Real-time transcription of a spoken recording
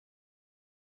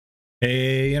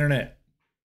Hey, Internet.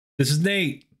 This is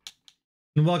Nate,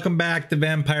 and welcome back to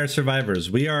Vampire Survivors.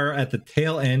 We are at the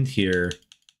tail end here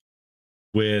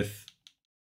with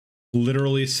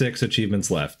literally 6 achievements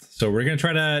left. So we're going to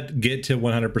try to get to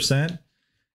 100%,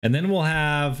 and then we'll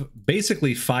have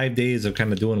basically 5 days of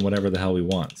kind of doing whatever the hell we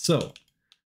want. So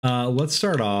let's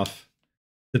start off.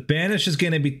 The Banish is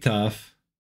going to be tough.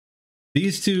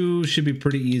 These two should be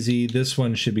pretty easy. This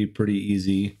one should be pretty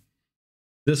easy.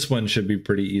 This one should be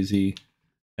pretty easy.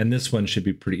 And this one should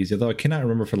be pretty easy. Although I cannot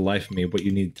remember for the life of me what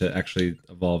you need to actually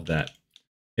evolve that.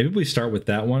 Maybe we start with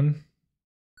that one.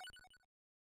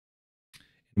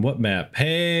 And what map?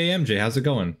 Hey, MJ, how's it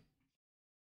going?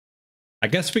 I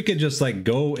guess we could just like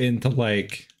go into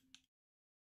like...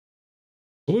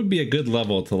 What would be a good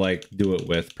level to like do it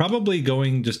with? Probably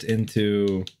going just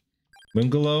into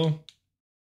Moonglow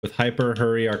with Hyper,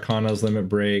 Hurry, Arcana's Limit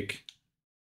Break.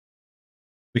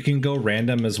 We can go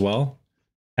random as well.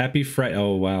 Happy Friday.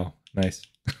 Oh, wow. Nice.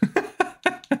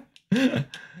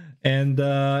 And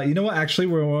you know what? Actually,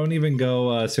 we won't even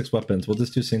go 6 weapons. We'll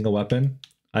just do single weapon.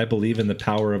 I believe in the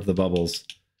power of the bubbles.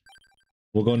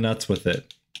 We'll go nuts with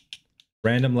it.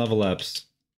 Random level ups.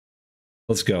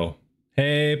 Let's go.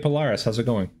 Hey, Polaris. How's it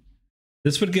going?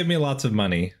 This would give me lots of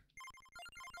money.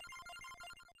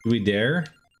 Do we dare?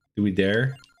 Do we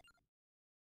dare?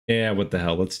 Yeah, what the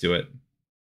hell? Let's do it.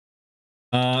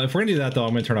 If we're gonna do that though,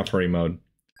 I'm gonna turn off hurry mode.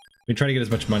 We try to get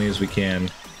as much money as we can.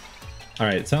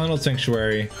 Alright, Silent Old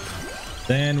Sanctuary.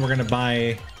 Then we're gonna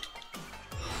buy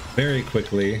very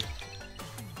quickly.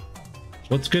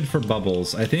 What's good for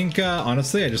bubbles? I think,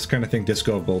 honestly, I just kind of think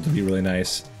Disco of Gold would be really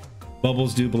nice.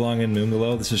 Bubbles do belong in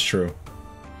Moonglow, this is true.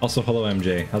 Also, hello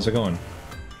MJ, how's it going?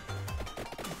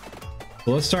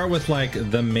 So let's start with like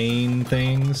the main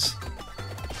things.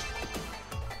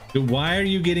 Dude, why are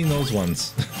you getting those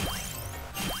ones?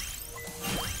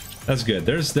 That's good.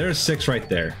 There's 6 right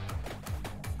there.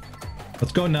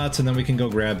 Let's go nuts and then we can go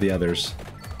grab the others.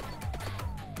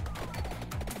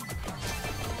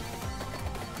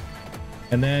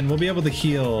 And then we'll be able to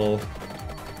heal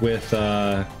with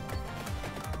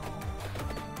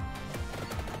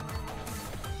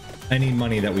any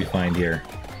money that we find here.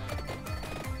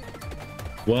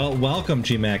 Well, welcome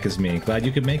GMAC is me. Glad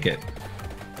you could make it.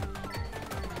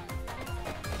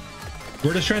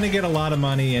 We're just trying to get a lot of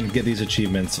money and get these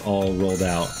achievements all rolled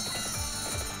out.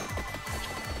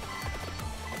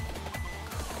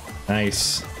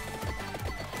 Nice.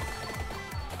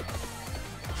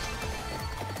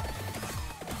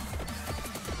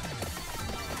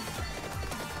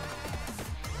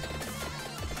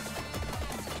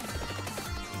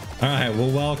 All right,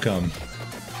 well, welcome.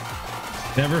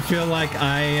 Never feel like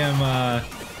I am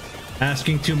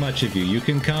asking too much of you. You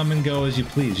can come and go as you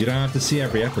please. You don't have to see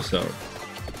every episode.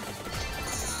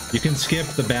 You can skip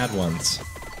the bad ones.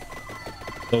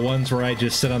 The ones where I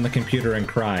just sit on the computer and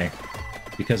cry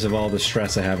because of all the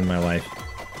stress I have in my life.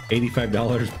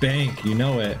 $85 bank, you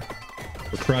know it.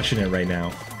 We're crushing it right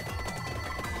now.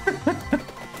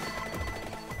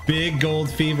 Big gold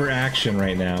fever action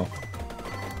right now.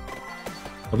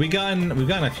 We've gotten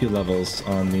a few levels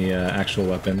on the actual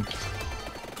weapon.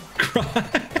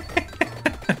 Cry.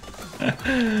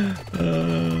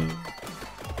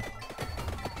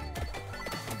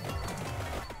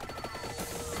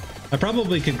 I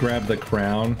probably could grab the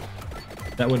crown.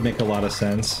 That would make a lot of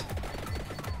sense.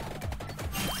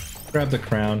 Grab the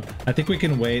crown. I think we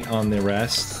can wait on the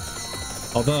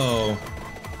rest. Although,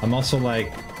 I'm also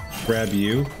like, grab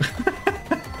you.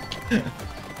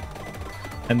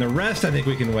 And the rest I think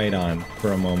we can wait on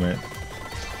for a moment.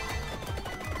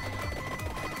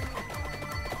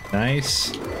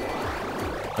 Nice.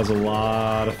 That's a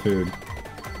lot of food.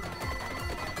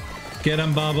 Get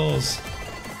them, Bubbles.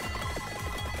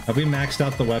 Have we maxed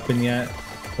out the weapon yet?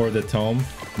 Or the tome?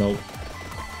 Nope.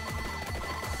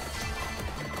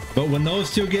 But when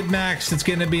those two get maxed, it's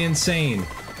gonna be insane.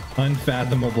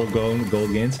 Unfathomable gold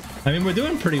gains. I mean, we're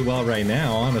doing pretty well right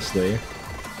now, honestly.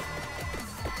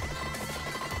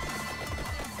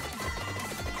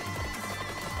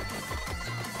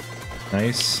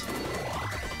 Nice.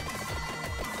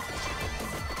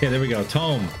 Okay, there we go.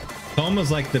 Tome. Tome is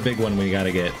like the big one we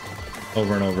gotta get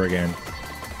over and over again.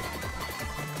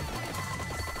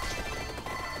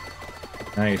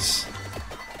 Nice.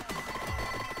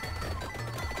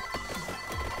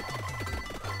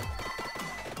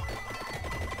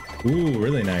 Ooh,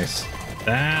 really nice.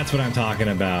 That's what I'm talking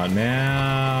about.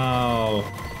 Now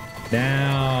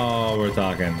we're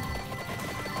talking.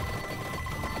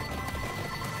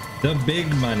 The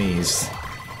big monies.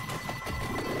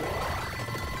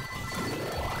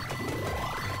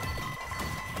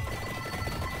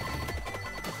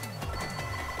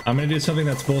 I'm gonna do something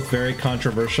that's both very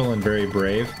controversial and very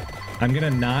brave. I'm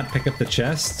gonna not pick up the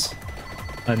chests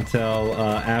until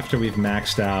after we've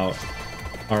maxed out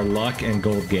our luck and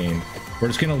gold gain. We're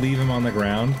just gonna leave them on the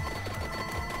ground.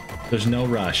 There's no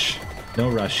rush. No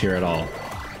rush here at all.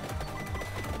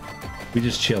 We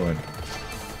just chilling.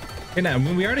 And I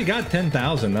mean, we already got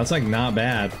 10,000. That's like not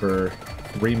bad for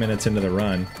 3 minutes into the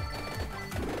run.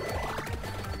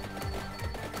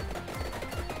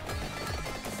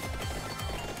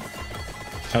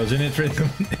 I was in it for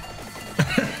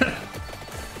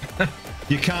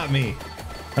You caught me.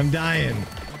 I'm dying.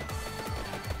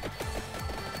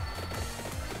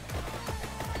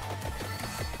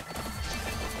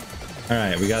 All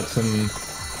right, we got some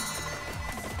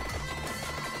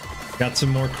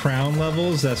more crown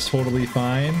levels. That's totally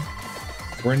fine.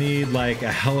 We're gonna need like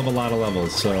a hell of a lot of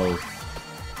levels, so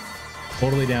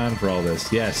totally down for all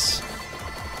this. Yes.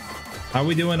 How are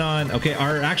we doing on... Okay,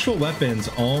 our actual weapons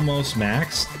almost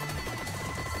maxed.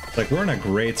 Like, we're in a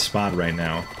great spot right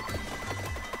now.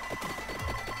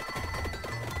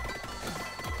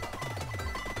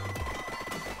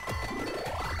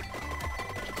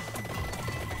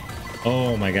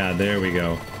 Oh my god, there we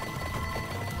go.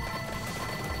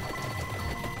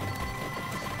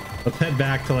 Let's head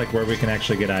back to like where we can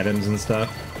actually get items and stuff.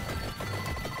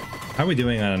 How are we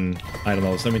doing on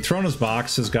items? I mean, Trona's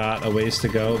box has got a ways to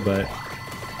go, but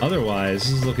otherwise,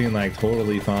 this is looking like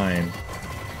totally fine.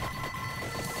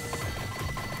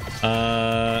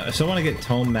 So I want to get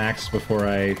Tome Max before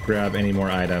I grab any more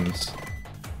items.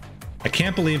 I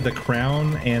can't believe the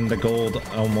crown and the gold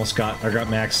almost got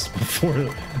maxed before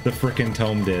the frickin'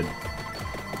 tome did.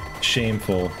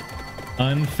 Shameful.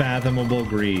 Unfathomable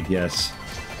greed, yes.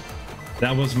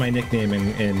 That was my nickname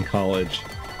in college.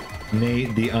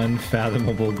 Nate the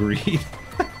Unfathomable Greed.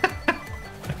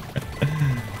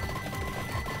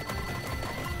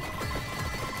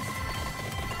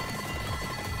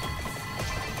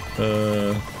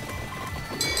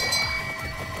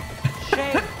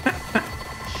 Shame.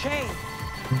 Shame.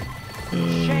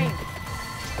 Shame.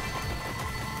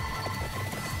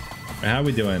 How are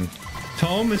we doing?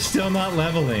 Tome is still not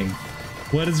leveling.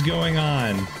 What is going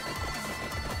on?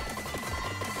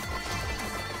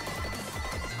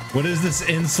 What is this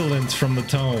insolence from the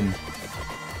tome?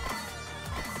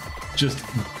 Just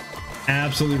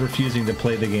absolutely refusing to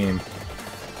play the game.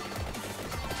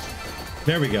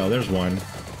 There we go, there's one.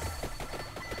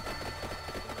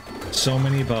 So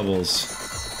many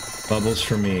bubbles. Bubbles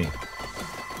for me.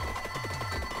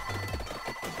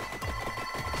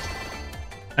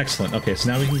 Excellent. Okay,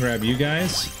 so now we can grab you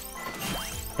guys.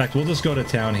 In fact, we'll just go to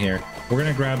town here. We're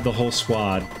gonna grab the whole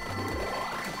squad.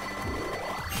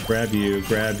 Grab you,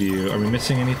 grab you. Are we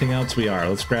missing anything else? We are.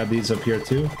 Let's grab these up here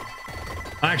too.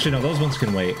 Actually, no, those ones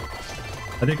can wait.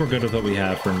 I think we're good with what we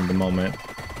have for the moment.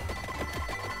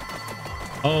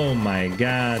 Oh my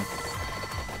god.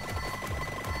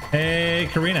 Hey,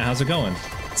 Karina, how's it going?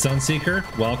 Sunseeker,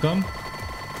 welcome.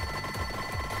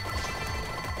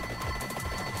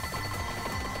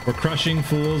 We're crushing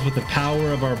fools with the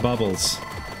power of our bubbles.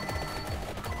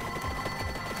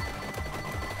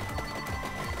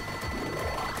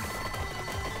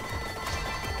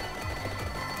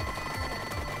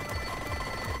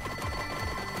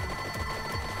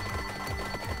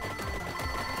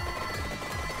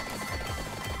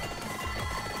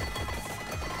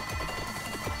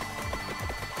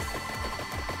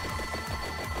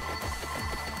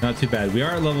 Not too bad. We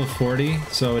are at level 40,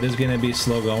 so it is going to be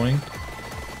slow going.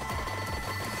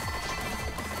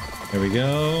 There we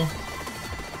go.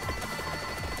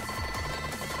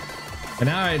 And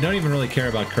now I don't even really care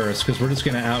about curse, because we're just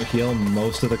going to out-heal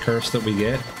most of the curse that we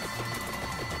get.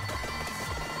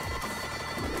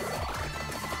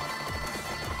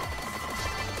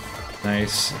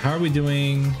 Nice. How are we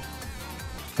doing?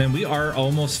 Man, we are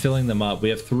almost filling them up. We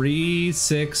have 3,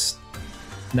 6,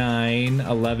 9,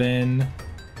 11,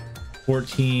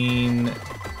 14,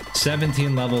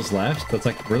 17 levels left. That's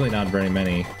like really not very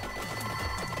many.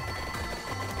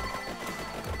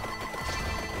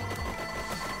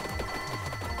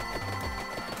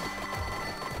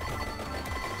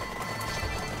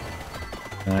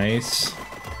 Nice.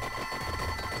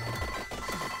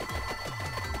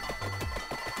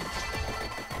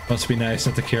 Must be nice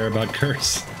not to care about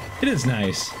curse. It is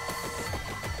nice.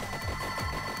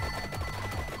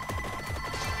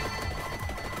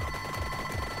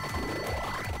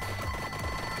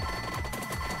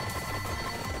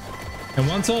 And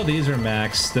once all these are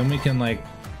maxed, then we can, like,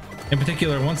 in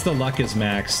particular, once the luck is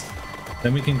maxed,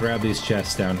 then we can grab these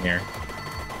chests down here.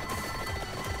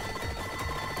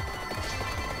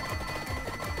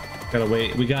 Gotta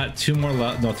wait. We got 3 more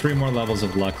levels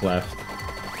of luck left.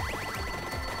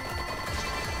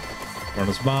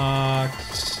 Bonus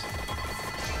box.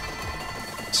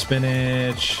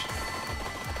 Spinach.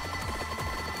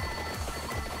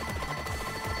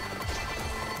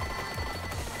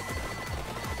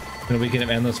 And a weekend of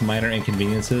endless minor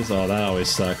inconveniences. Oh, that always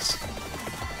sucks.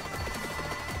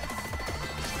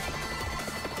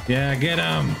 Yeah, get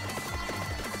him!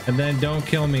 And then don't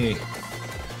kill me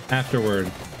afterward.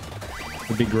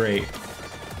 Would be great.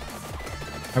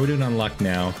 How are we doing on luck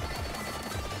now?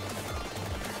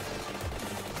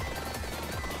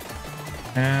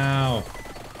 Ow.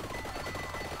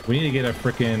 We need to get a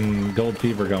freaking gold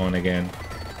fever going again.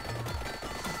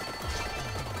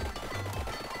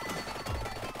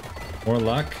 More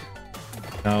luck?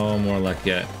 No, more luck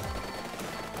yet.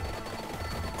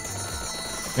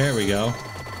 There we go.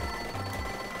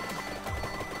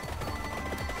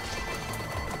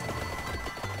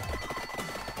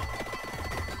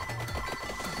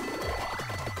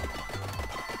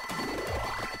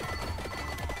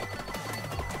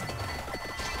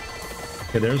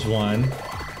 Okay, there's one.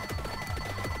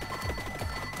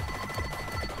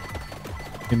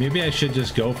 Okay, maybe I should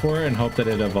just go for it and hope that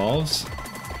it evolves.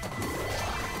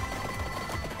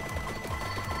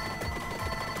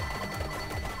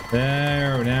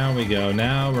 There, now we go.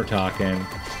 Now we're talking.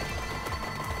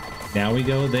 Now we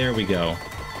go, there we go.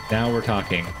 Now we're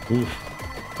talking. Oof.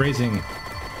 Phrasing.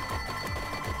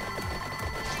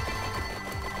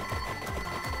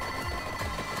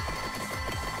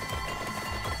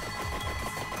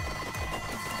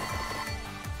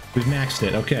 We've maxed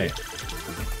it. Okay.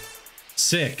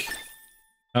 Sick.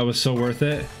 That was so worth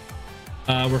it.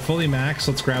 We're fully maxed.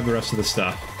 Let's grab the rest of the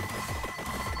stuff.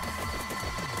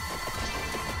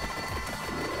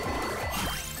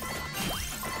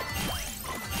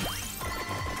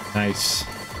 Nice.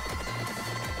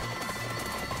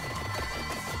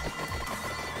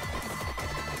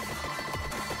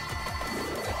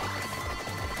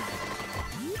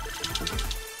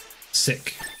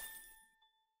 Sick.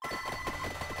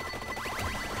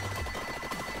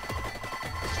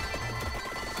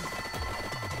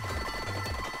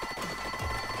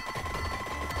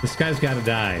 This guy's gotta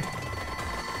die.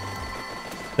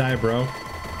 Die, bro.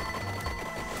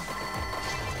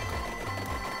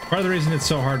 Part of the reason it's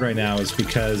so hard right now is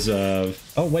because of...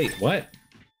 Oh, wait, what?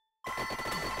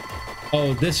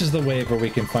 Oh, this is the wave where we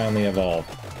can finally evolve.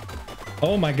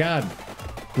 Oh my god.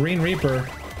 Green Reaper.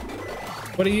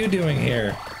 What are you doing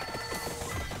here?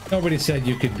 Nobody said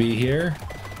you could be here.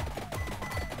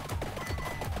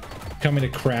 Coming to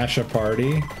crash a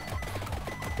party?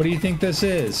 What do you think this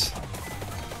is?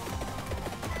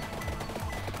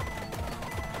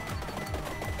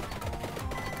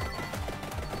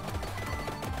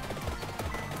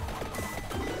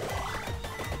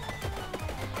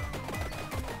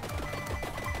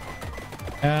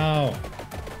 Ow.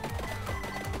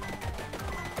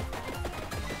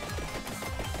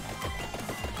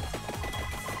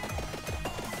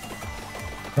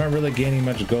 Not really gaining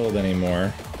much gold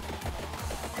anymore.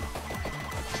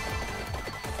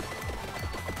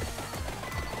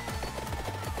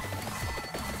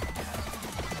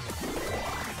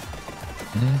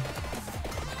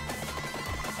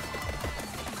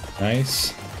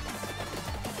 Nice.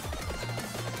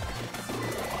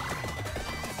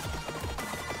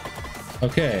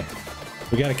 Okay,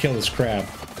 we gotta kill this crab.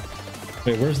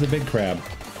 Wait, where's the big crab?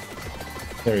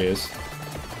 There he is.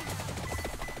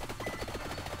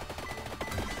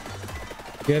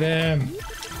 Get him!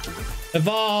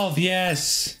 Evolve!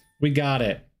 Yes! We got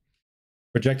it.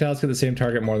 Projectiles hit the same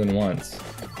target more than once.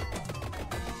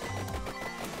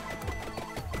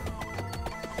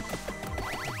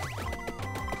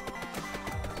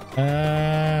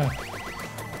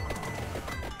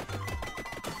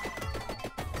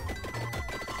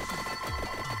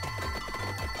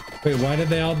 Wait, why did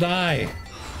they all die?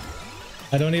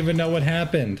 I don't even know what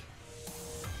happened.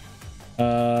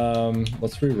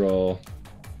 Let's re-roll.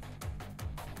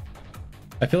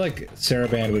 I feel like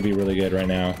Saraband would be really good right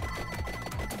now.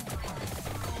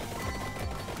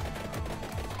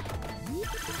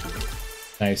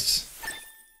 Nice.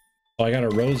 Oh, I got a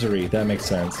rosary. That makes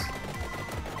sense.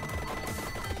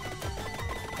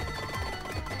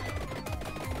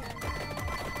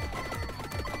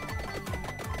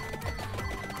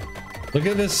 Look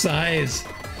at the size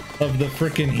of the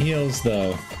freaking heels,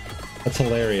 though. That's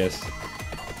hilarious.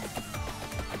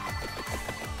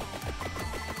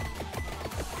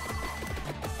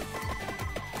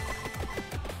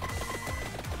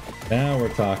 Now we're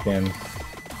talking.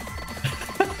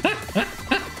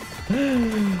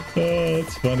 Oh,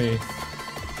 that's funny.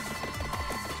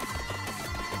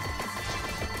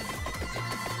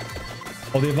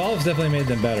 Well, the evolves definitely made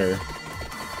them better.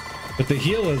 But the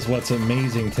heal is what's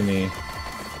amazing to me.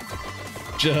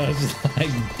 Just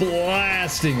like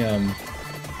blasting him.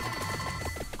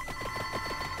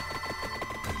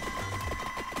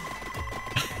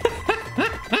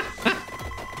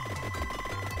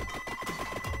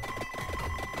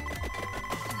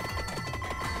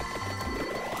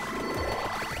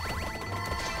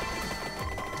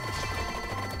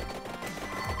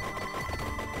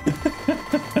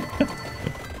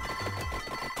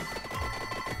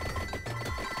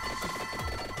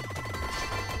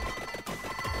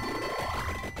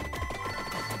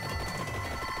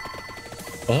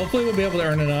 Well, hopefully we'll be able to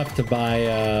earn enough to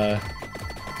buy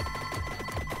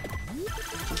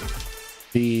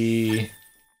the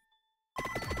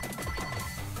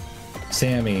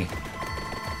Sammy.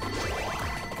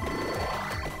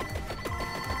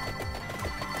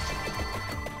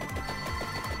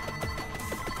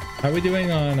 How are we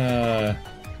doing on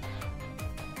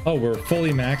oh, we're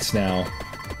fully maxed now.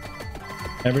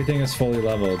 Everything is fully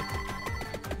leveled.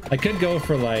 I could go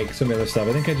for like some other stuff.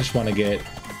 I think I just want to get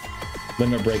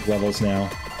limit break levels now.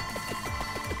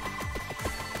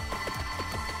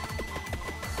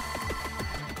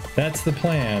 That's the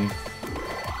plan.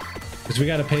 Because we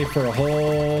got to pay for a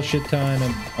whole shit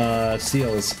ton of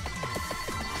seals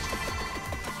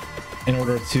in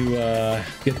order to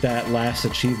get that last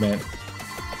achievement.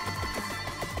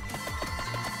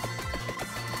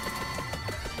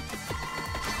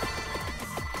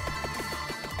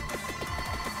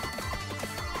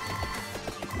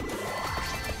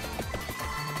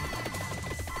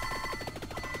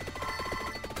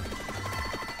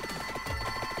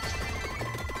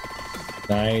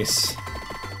 Nice.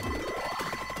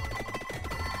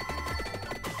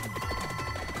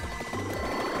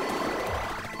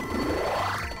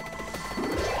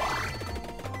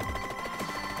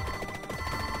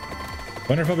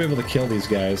 Wonder if I'll be able to kill these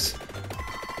guys.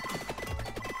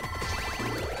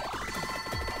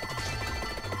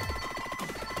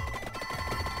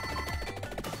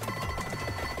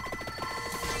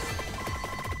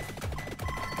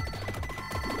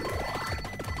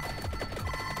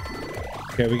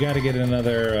 Okay, we got to get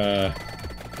another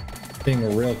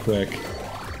thing real quick.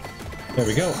 There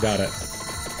we go. Got it.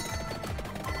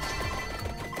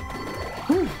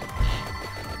 Whew.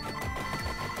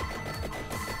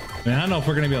 I mean, I don't know if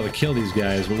we're going to be able to kill these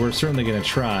guys, but we're certainly going to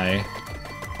try.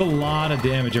 It's a lot of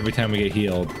damage every time we get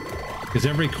healed, because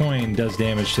every coin does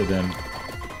damage to them.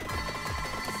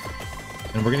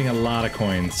 And we're getting a lot of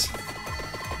coins.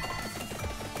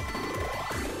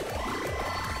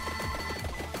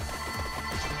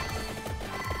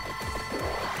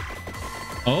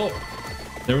 Oh,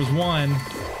 there was 1,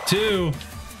 2.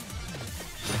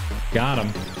 Got him.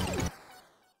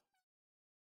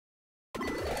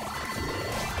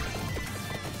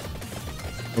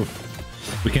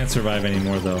 Oof. We can't survive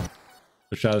anymore, though.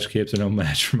 The childish capes are no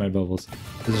match for my bubbles.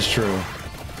 This is true.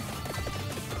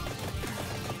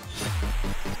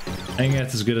 I think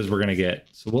that's as good as we're going to get.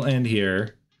 So we'll end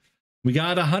here. We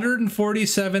got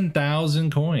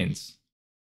 147,000 coins.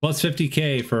 Plus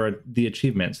 50k for the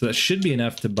achievement. So that should be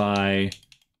enough to buy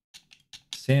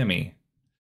Sammy.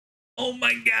 Oh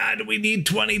my god, we need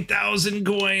 20,000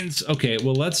 coins. Okay,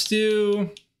 well, let's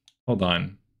do... Hold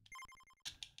on.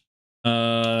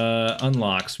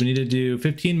 Unlocks. We need to do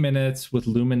 15 minutes with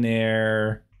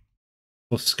Luminaire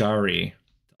Foscari to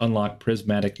unlock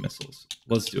prismatic missiles.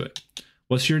 Let's do it.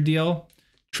 What's your deal?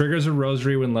 Triggers a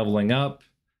rosary when leveling up.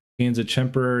 Gains a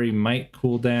temporary might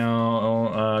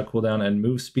cooldown and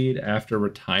move speed after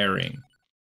retiring.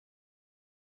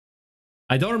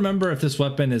 I don't remember if this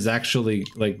weapon is actually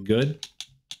like good.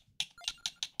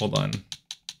 Hold on.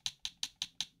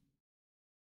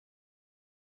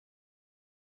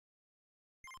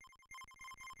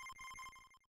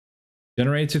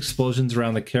 Generates explosions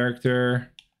around the character.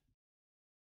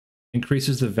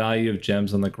 Increases the value of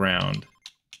gems on the ground.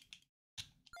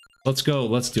 Let's go.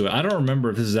 Let's do it. I don't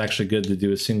remember if this is actually good to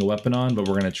do a single weapon on, but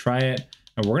we're going to try it.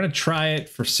 And we're going to try it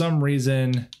for some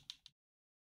reason.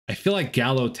 I feel like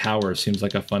Gallo Tower seems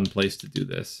like a fun place to do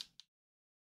this.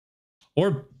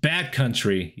 Or Bad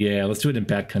Country. Yeah, let's do it in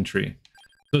Bad Country.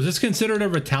 So is this considered a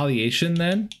retaliation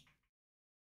then?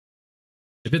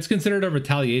 If it's considered a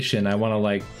retaliation, I want to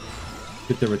like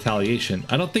get the retaliation.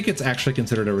 I don't think it's actually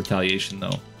considered a retaliation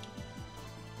though.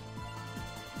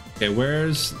 Okay,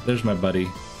 there's my buddy.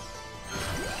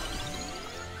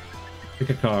 Pick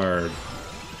a card.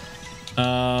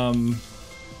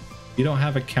 You don't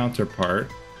have a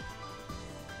counterpart.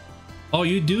 Oh,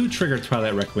 you do trigger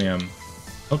Twilight Requiem.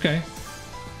 Okay.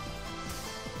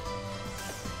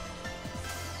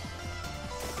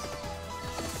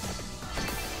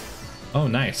 Oh,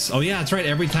 nice. Oh, yeah, that's right.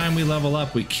 Every time we level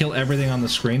up, we kill everything on the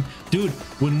screen. Dude,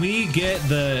 when we get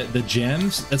the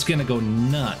gems, that's gonna go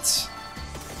nuts.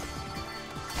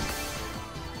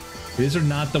 These are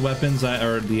not the weapons I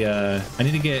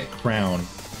need to get crown.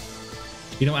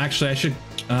 You know, actually, I should...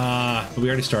 we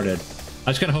already started.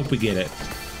 I just gotta hope we get it.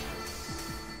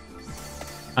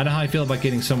 I don't know how I feel about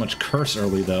getting so much curse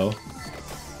early, though.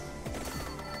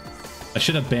 I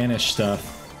should have banished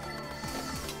stuff.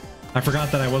 I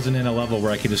forgot that I wasn't in a level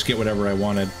where I could just get whatever I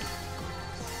wanted.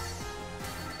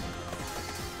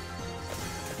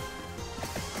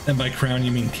 And by crown,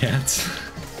 you mean cats.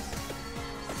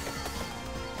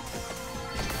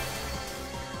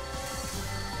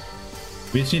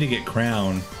 We just need to get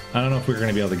crown. I don't know if we're going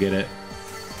to be able to get it.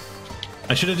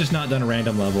 I should have just not done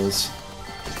random levels.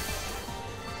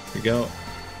 Here we go.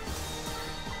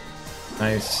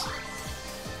 Nice.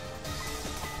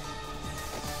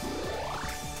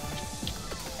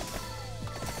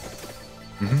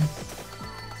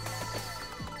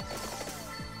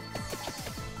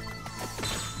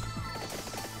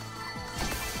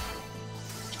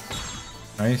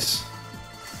 Nice.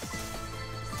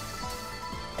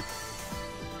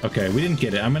 Okay, we didn't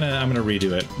get it. I'm gonna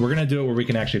redo it. We're gonna do it where we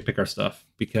can actually pick our stuff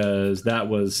because that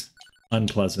was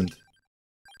unpleasant.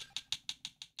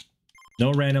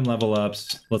 No random level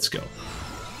ups. Let's go.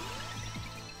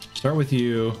 Start with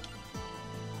you.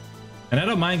 And I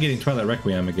don't mind getting Twilight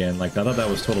Requiem again. Like, I thought that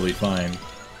was totally fine.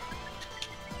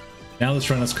 Now this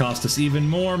run has cost us even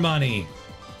more money.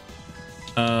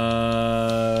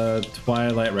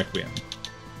 Twilight Requiem.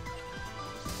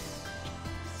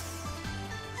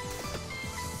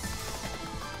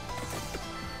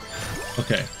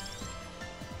 Okay.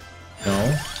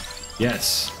 No.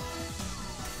 Yes.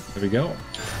 There we go.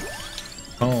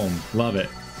 Home. Love it.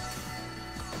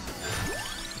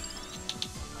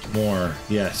 More.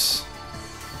 Yes.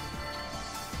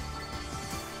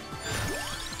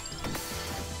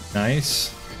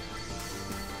 Nice.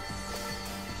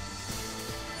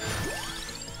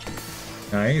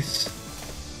 Nice.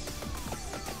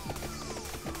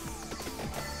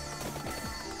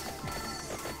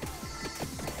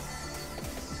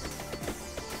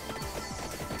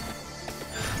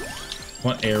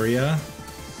 What area?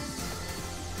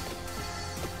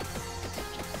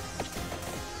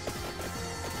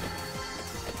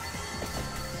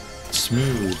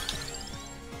 Smooth.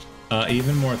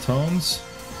 Even more tomes?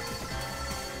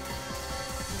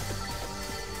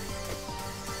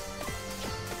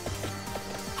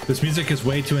 This music is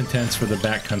way too intense for the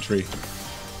backcountry.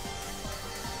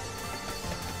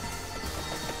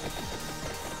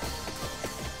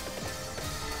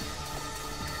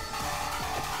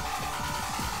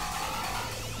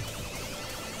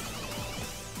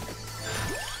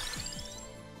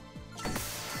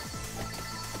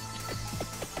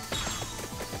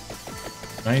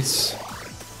 Nice.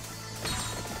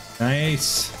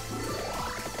 Nice.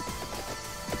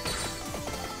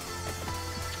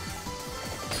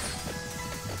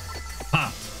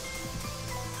 Pop.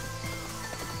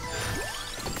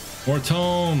 More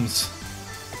tomes.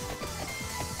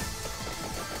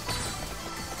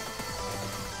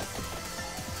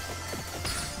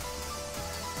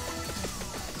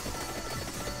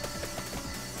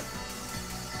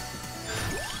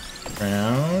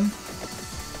 Crown.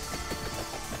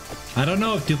 I don't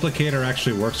know if Duplicator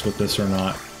actually works with this or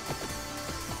not.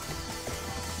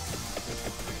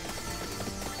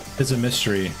 It's a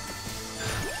mystery.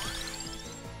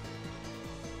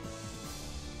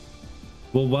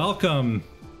 Well, welcome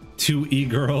to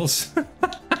e-girls.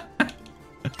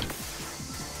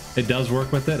 It does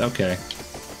work with it? Okay.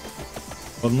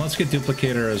 Well, then let's get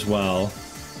Duplicator as well.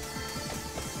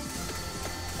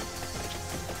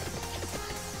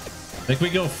 I think we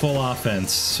go full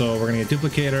offense. So we're gonna get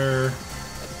Duplicator,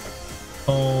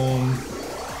 Tome.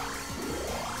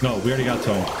 No, we already got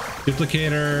Tome.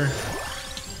 Duplicator,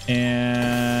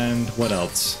 and what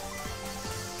else?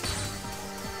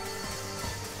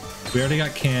 We already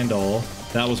got Candle.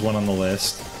 That was one on the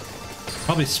list.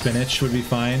 Probably Spinach would be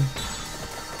fine.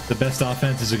 The best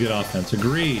offense is a good offense.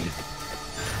 Agreed.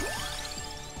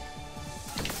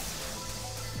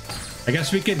 I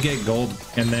guess we could get gold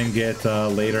and then get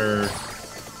later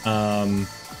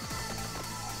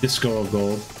Disco of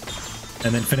Gold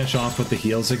and then finish off with the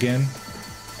heals again.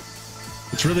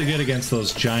 It's really good against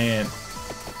those giant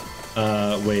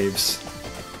waves.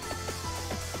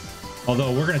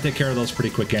 Although we're going to take care of those pretty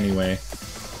quick anyway,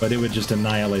 but it would just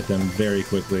annihilate them very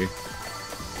quickly.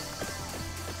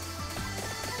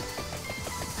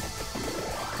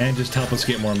 And just help us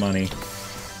get more money.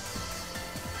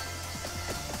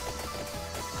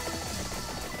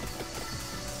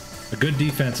 good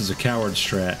defense is a coward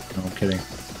strat. No, I'm kidding.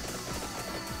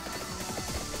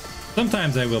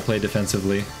 Sometimes I will play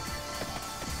defensively.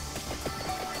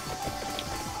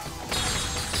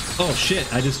 Oh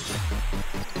shit, I just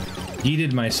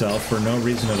yeeted myself for no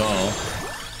reason at all.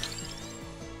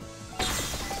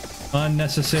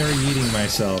 Unnecessary yeeting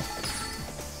myself.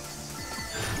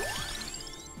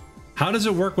 How does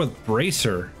it work with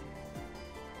Bracer?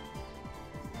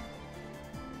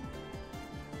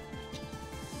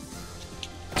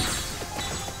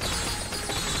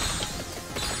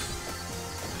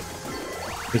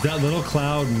 Is that little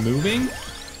cloud moving?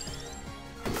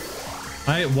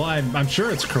 I'm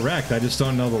sure it's correct. I just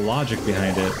don't know the logic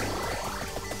behind it.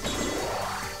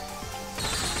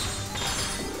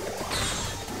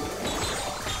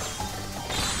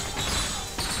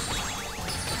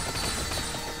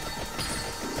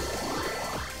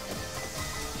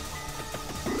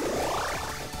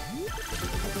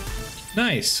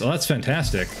 Nice. Well, that's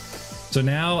fantastic. So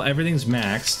now everything's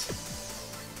maxed.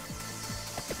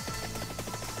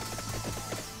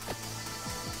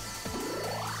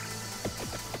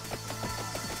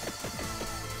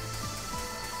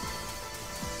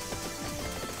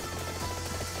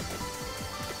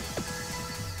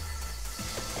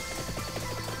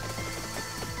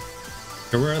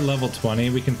 We're at level 20.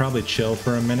 We can probably chill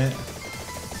for a minute.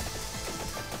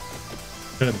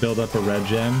 Try to build up a red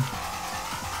gem.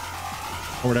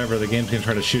 Or whatever, the game's gonna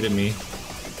try to shoot at me.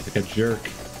 Like a jerk.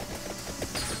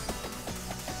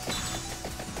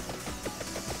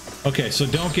 Okay, so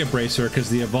don't get Bracer because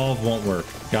the evolve won't work.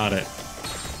 Got it.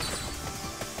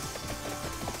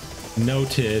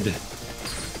 Noted.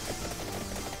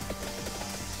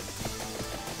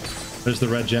 There's the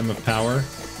red gem of power.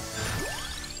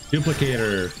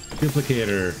 Duplicator.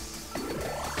 Duplicator.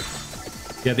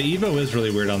 Yeah, the Evo is really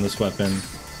weird on this weapon.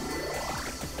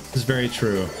 This is very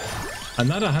true. I'm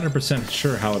not 100%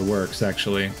 sure how it works,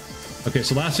 actually. Okay,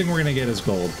 so last thing we're gonna get is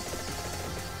gold.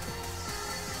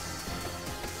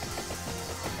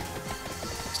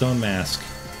 Stone Mask.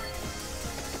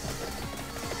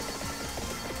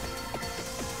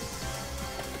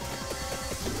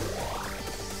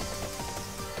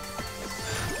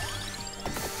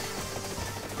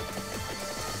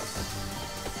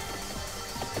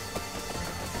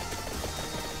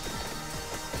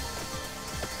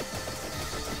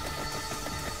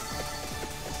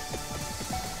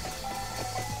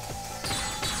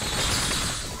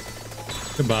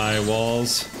 Goodbye,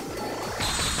 walls.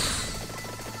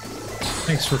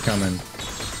 Thanks for coming.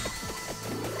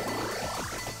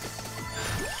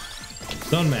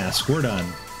 Stone Mask, we're done.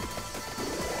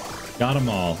 Got them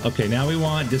all. Okay, now we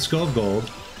want Disco of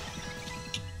Gold.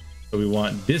 So we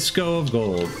want Disco of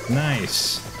Gold.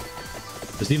 Nice.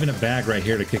 There's even a bag right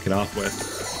here to kick it off with.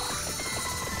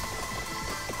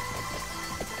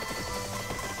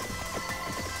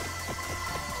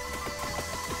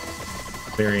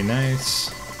 Very nice.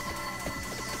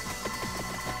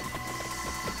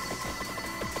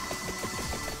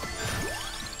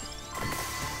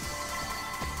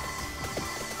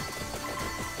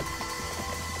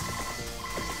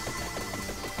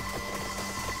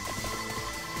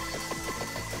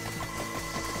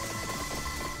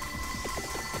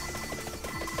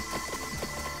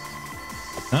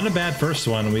 Not a bad first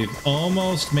one. We've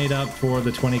almost made up for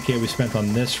the 20k we spent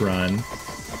on this run.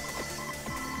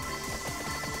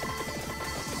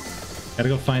 Gotta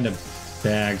go find a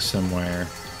bag somewhere.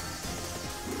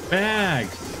 Bag!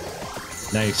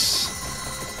 Nice.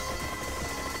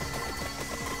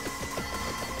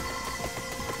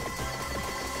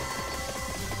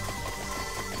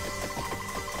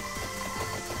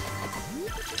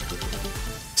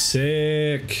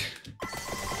 Sick.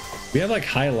 We have like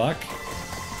high luck.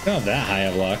 Not that high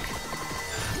of luck.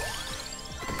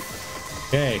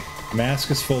 Okay,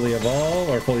 mask is fully evolved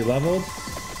or fully leveled.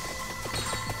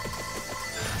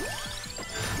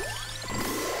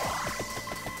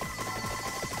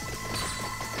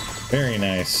 Very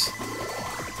nice.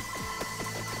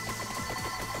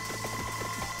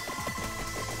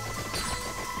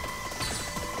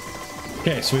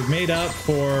 Okay, so we've made up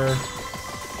for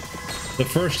the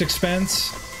first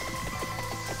expense.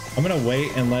 I'm gonna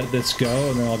wait and let this go,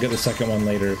 and then I'll get the second one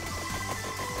later.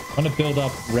 I'm gonna build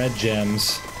up red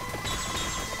gems.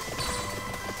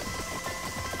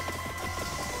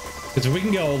 Because if we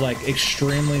can go like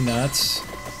extremely nuts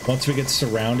once we get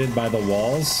surrounded by the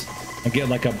walls and get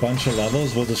like a bunch of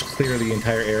levels, we'll just clear the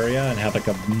entire area and have like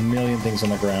a million things on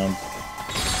the ground.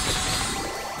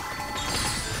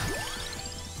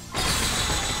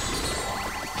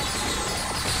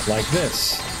 Like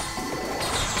this.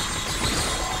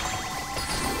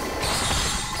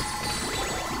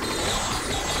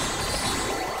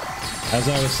 As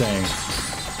I was saying.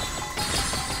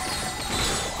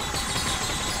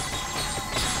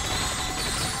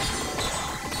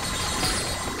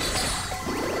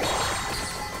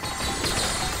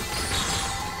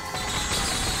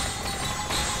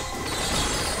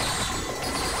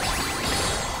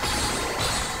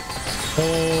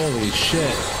 Holy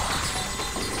shit.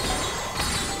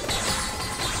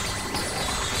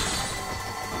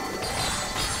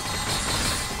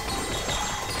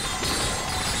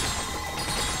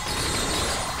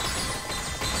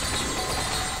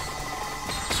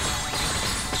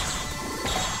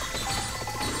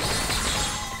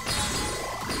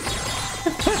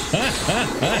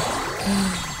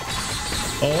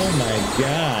 Oh my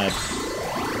god.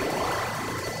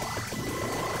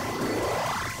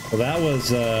 Well, that was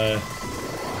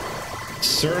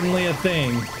certainly a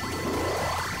thing.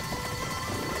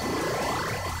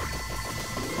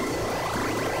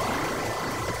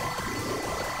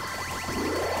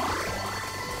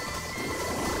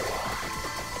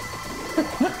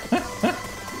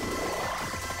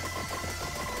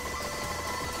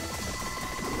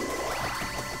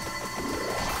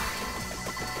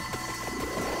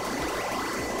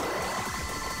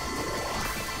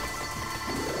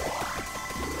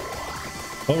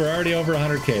 Well, we're already over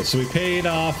 100k, so we paid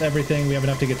off everything. We have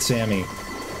enough to get Sammy.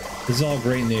 This is all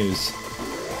great news.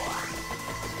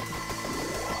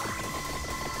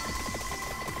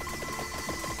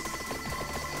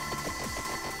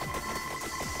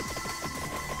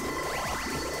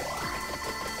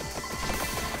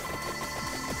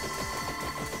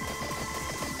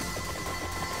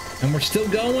 And we're still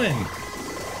going.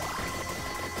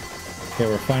 Okay,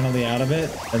 we're finally out of it,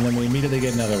 and then we immediately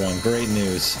get another one. Great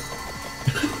news.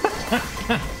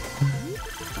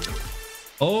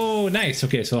 Oh, nice.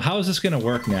 Okay, so how is this gonna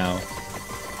work now?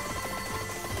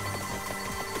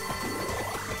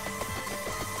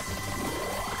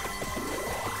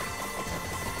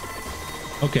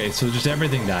 Okay, so just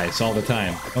everything dies all the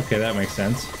time. Okay, that makes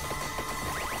sense.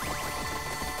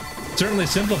 Certainly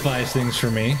simplifies things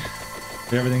for me.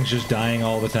 Everything's just dying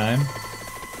all the time.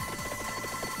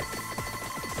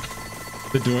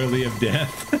 The doily of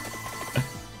death.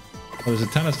 Oh, there's a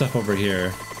ton of stuff over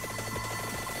here.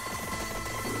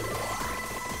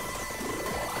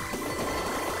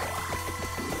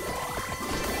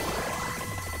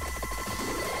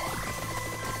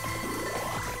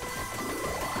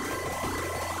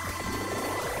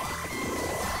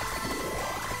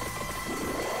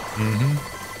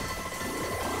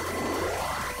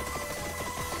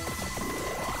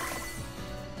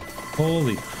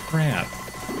 Holy crap.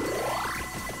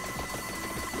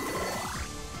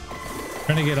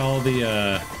 Trying to get all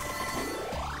the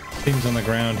things on the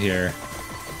ground here.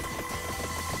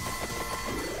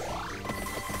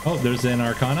 Oh, there's an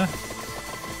Arcana.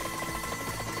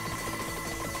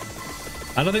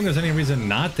 I don't think there's any reason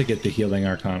not to get the healing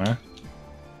Arcana.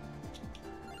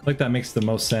 I feel like that makes the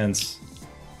most sense.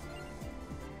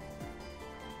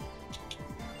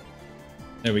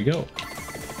 There we go.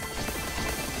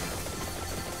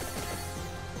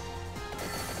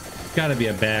 Gotta be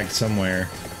a bag somewhere.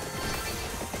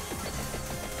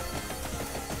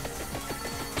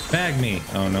 Bag me.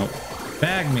 Oh, no.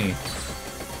 Bag me.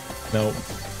 Nope.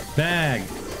 Bag.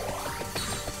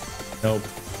 Nope.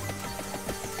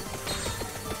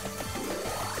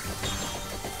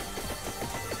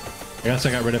 I guess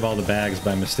I got rid of all the bags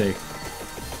by mistake.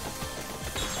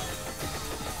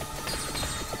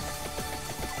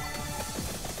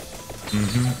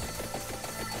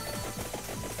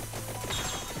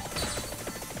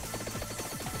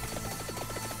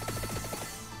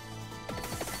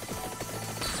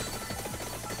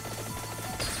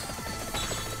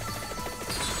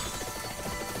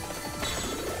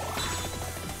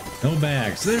 No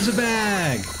bags. There's a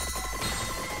bag!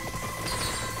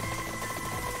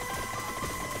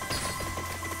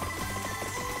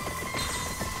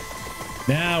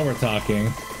 Now we're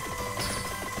talking.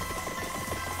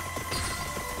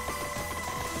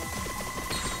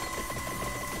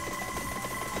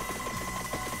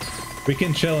 We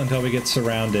can chill until we get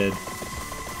surrounded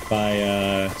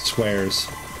by squares.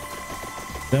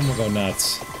 Then we'll go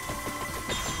nuts.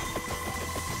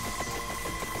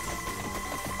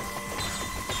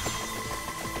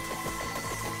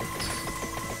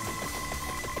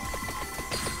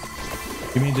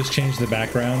 You mean just change the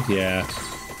background? Yeah.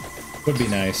 Would be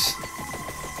nice.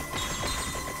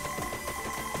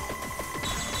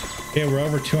 Okay, we're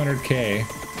over 200k.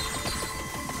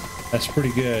 That's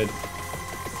pretty good.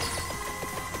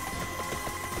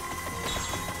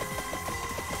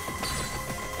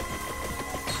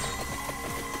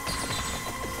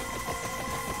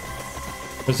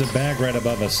 There's a bag right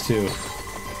above us too.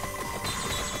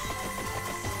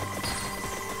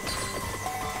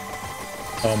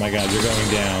 Oh my god, you're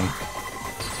going down.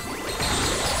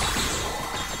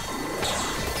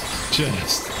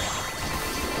 Just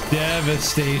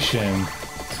devastation.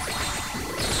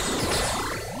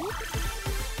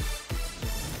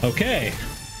 Okay,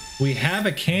 we have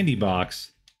a candy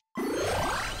box.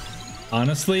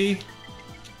 Honestly,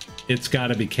 it's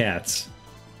gotta be cats.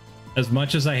 As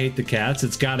much as I hate the cats,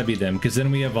 it's gotta be them, because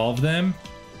then we evolve them,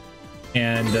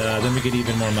 and then we get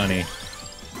even more money.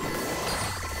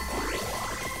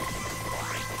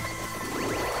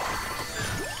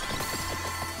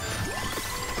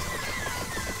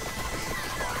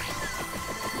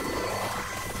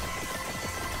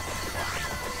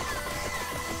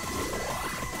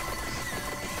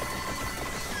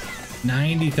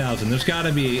 $90,000. There's got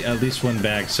to be at least one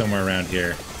bag somewhere around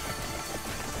here.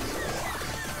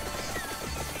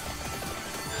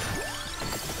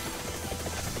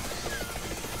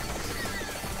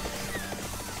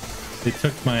 They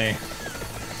took my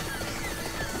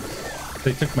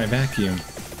vacuum.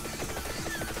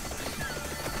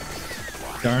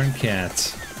 Darn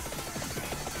cats.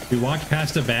 We walked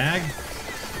past a bag?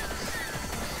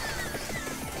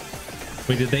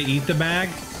 Wait, did they eat the bag?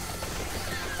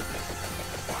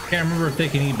 I can't remember if they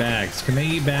can eat bags. Can they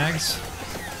eat bags?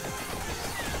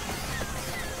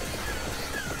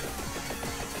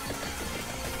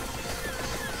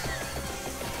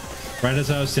 Right as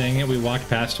I was saying it, we walked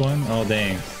past one. Oh,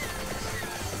 dang.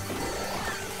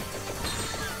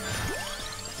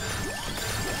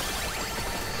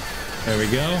 There we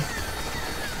go.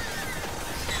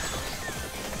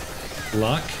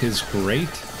 Luck is great.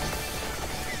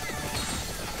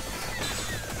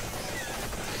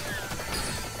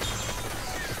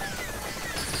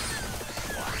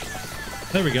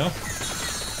 There we go.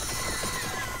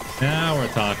 Now we're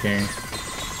talking.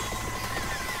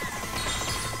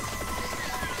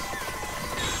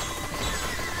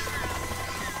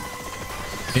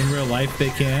 In real life, they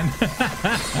can.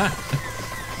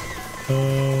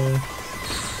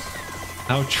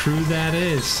 How true that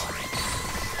is.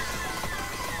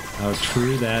 How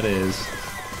true that is.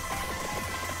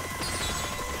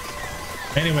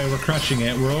 Anyway, we're crushing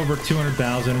it. We're over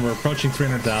 200,000. We're approaching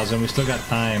 300,000. We still got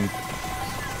time.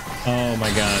 Oh my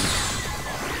god.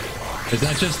 Is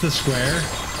that just the square?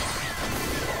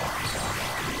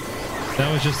 That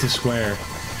was just the square.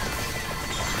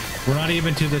 We're not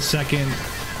even to the second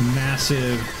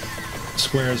massive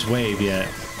squares wave yet.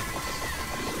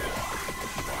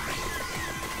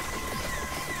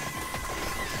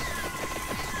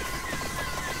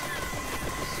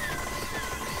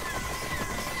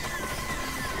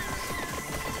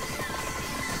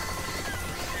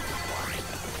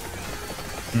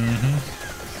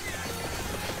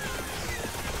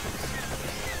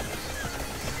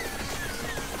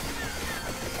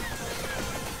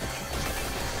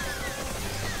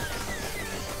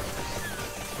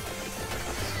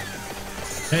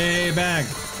 Hey, bag.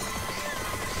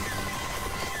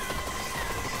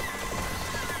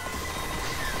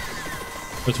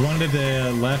 There's one to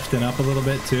the left and up a little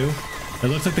bit too. It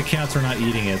looks like the cats are not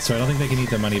eating it, so I don't think they can eat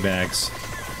the money bags.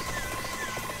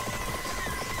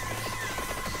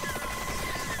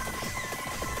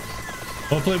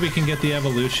 Hopefully we can get the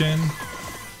evolution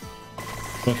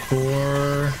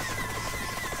before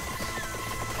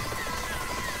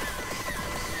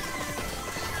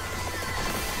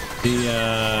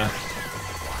the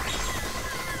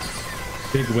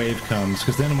big wave comes,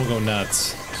 because then we'll go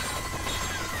nuts.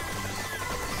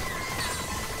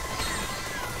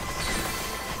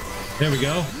 There we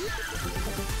go.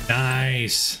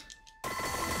 Nice.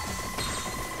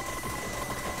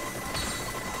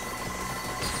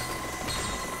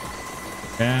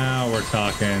 Now we're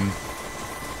talking.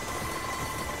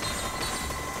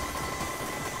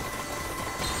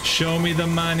 Show me the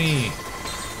money.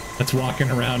 That's walking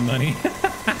around money.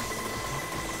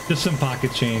 Just some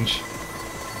pocket change.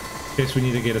 In case we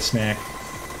need to get a snack.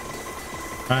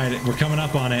 Alright, we're coming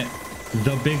up on it.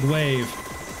 The big wave.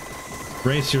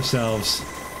 Brace yourselves.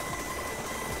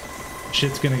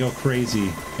 Shit's gonna go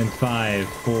crazy. In 5,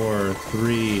 4,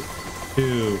 3,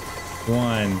 2,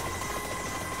 1.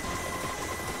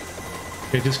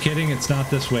 Okay, just kidding. It's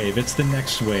not this wave. It's the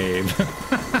next wave.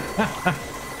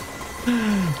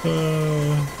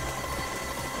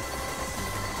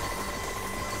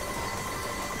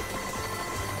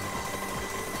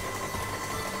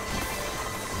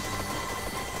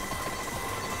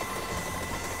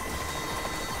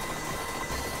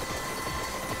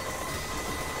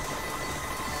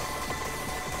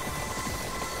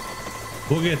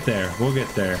 We'll get there. We'll get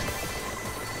there.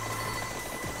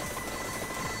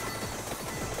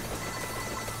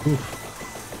 Oof.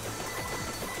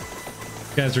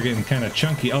 You guys are getting kind of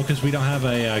chunky. Oh, because we don't have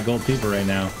a gold fever right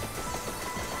now.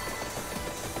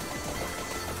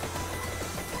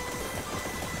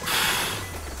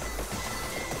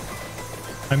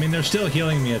 I mean, they're still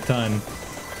healing me a ton.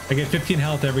 I get 15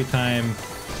 health every time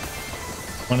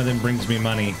one of them brings me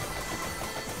money.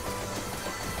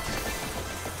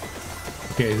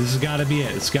 Okay, this has got to be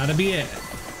it. It's got to be it.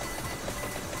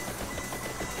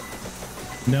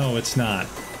 No, it's not.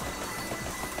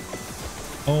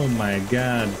 Oh my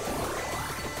god.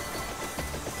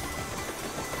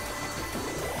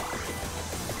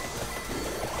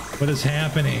 What is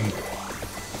happening?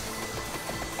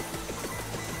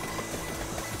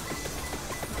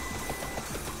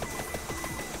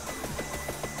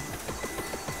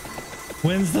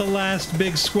 When's the last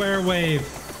big square wave?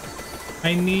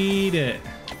 I need it.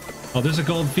 Oh, there's a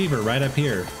gold fever right up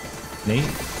here. Nate?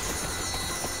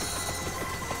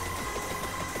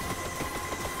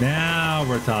 Now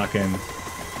we're talking.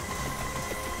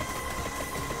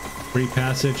 Free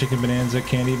passive, chicken bonanza,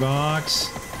 candy box,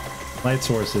 light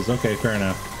sources. Okay, fair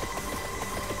enough.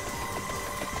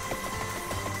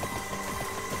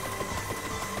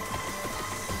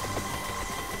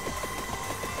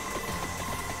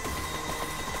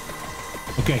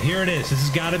 Okay, here it is. This has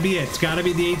got to be it. It's got to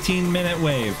be the 18-minute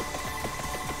wave.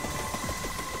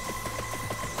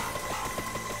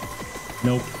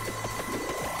 Nope.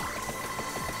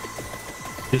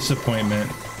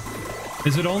 Disappointment.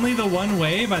 Is it only the one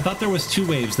wave? I thought there was 2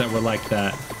 waves that were like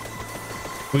that.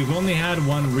 We've only had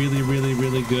one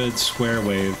really good square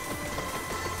wave.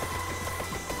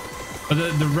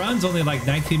 But the run's only like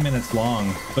 19 minutes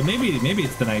long. But maybe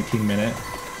it's the 19-minute.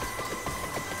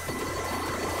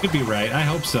 Could be right. I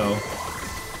hope so.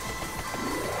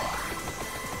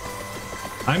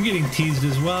 I'm getting teased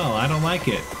as well. I don't like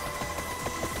it.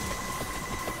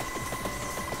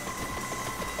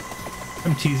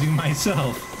 I'm teasing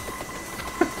myself.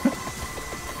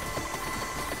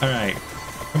 All right,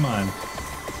 come on.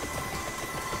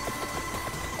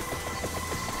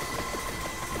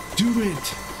 Do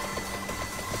it.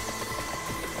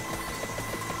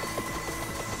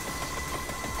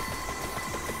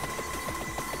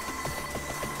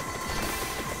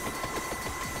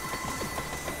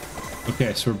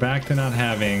 Okay, so we're back to not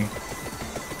having.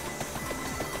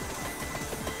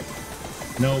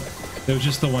 Nope, it was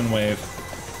just the one wave.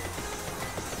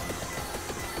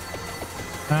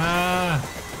 Ah!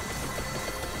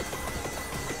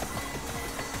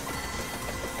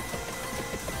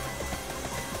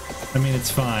 I mean, it's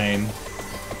fine.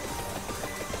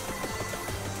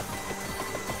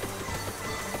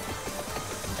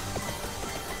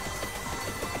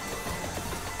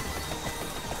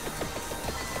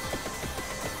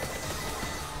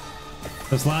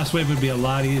 This last wave would be a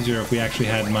lot easier if we actually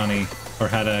had money or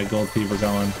had a gold fever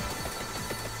going.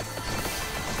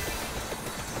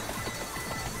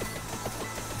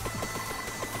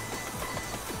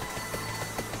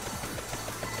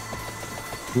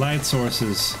 Light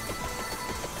sources.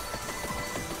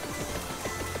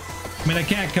 I mean, I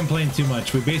can't complain too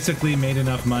much. We basically made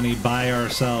enough money by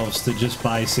ourselves to just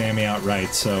buy Sammy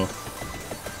outright, so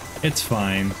it's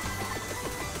fine.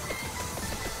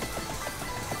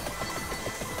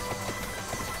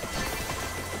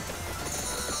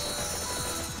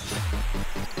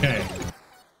 Okay.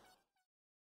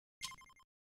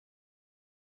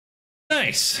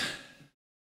 Nice.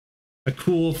 A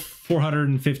cool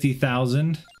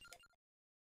 450,000.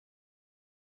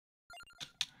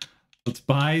 Let's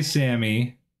buy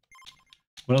Sammy.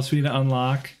 What else we need to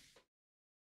unlock?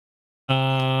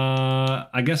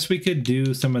 I guess we could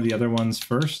do some of the other ones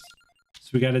first. So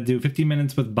we got to do 15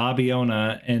 minutes with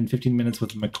Bobbiona and 15 minutes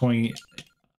with McCoy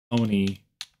Oni.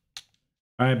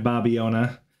 All right,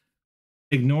 Bobbiona.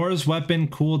 Ignores weapon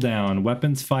cooldown.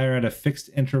 Weapons fire at a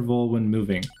fixed interval when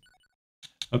moving.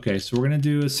 Okay, so we're going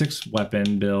to do a 6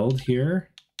 weapon build here.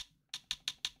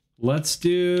 Let's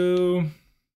do...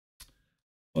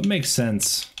 what makes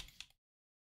sense?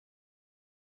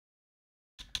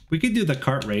 We could do the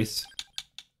kart race.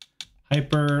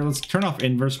 Hyper, let's turn off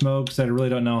inverse mode because I really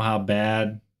don't know how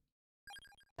bad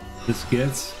this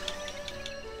gets.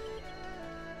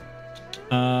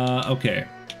 Okay.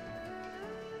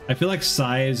 I feel like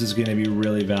size is going to be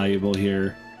really valuable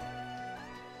here,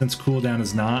 since cooldown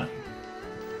is not.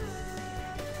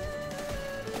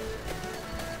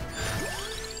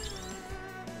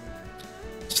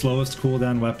 Slowest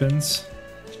cooldown weapons.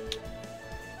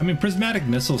 I mean, prismatic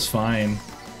missile's fine.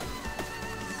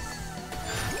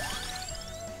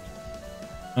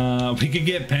 We could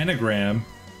get pentagram.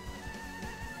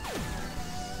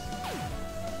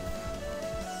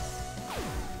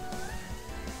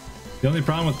 The only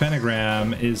problem with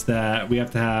pentagram is that we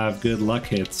have to have good luck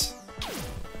hits.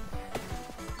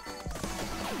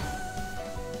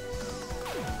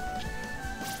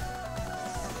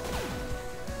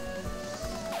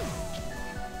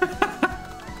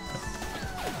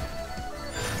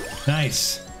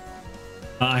 Nice.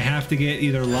 I have to get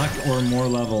either luck or more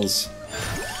levels.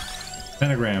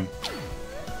 Pentagram.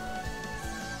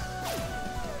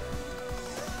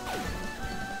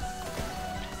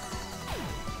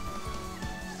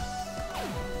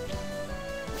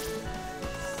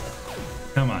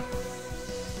 Come on.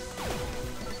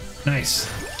 Nice.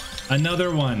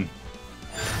 Another one.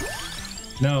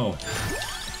 No.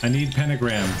 I need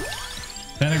pentagram.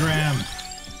 Pentagram.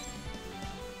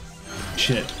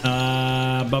 Shit.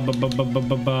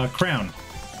 Crown.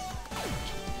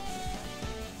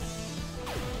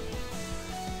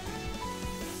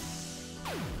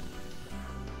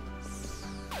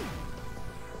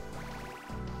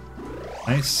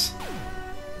 Nice.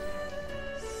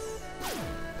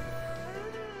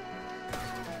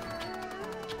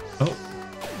 Oh.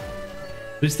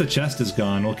 At least the chest is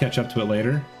gone. We'll catch up to it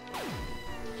later.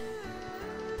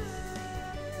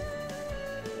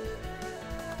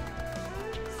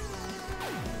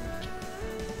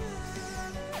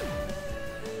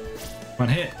 One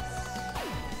hit.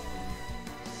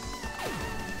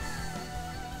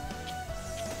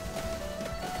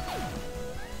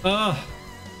 Ugh.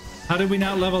 How did we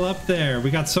not level up there? We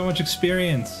got so much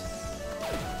experience.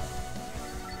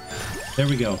 There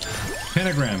we go.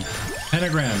 Pentagram.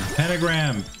 Pentagram.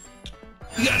 Pentagram.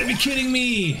 You gotta be kidding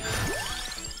me.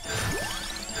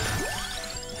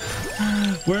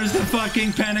 Where's the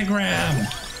fucking pentagram?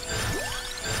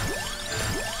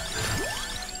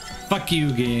 Fuck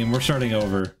you, game. We're starting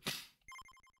over.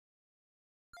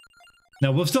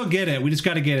 No, we'll still get it. We just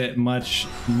got to get it much,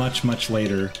 much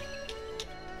later.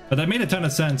 But that made a ton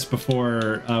of sense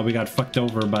before we got fucked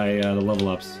over by the level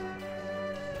ups.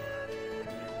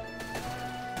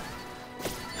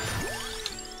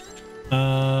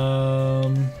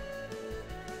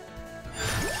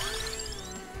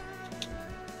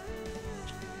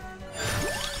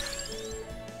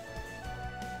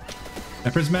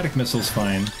 That prismatic missile's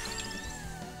fine.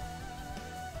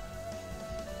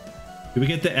 Do we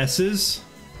get the S's?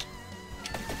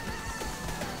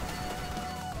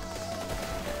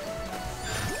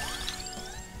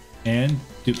 And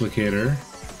duplicator.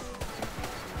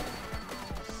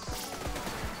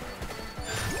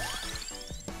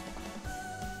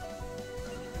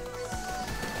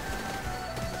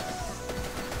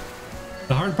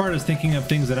 The hard part is thinking of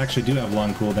things that actually do have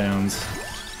long cooldowns.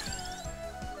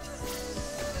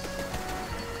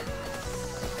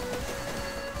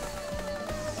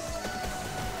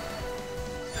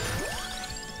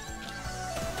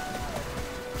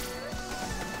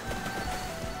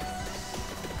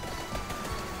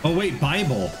 Oh wait,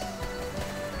 Bible.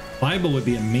 Bible would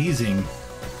be amazing.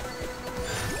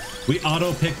 We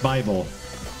auto-pick Bible.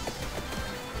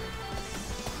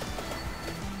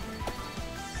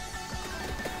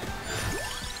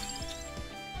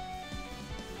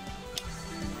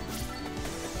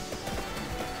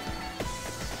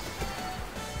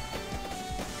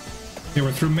 Okay,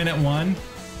 we're through minute 1.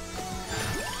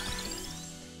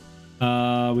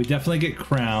 We definitely get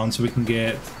crown, so we can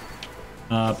get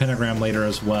pentagram later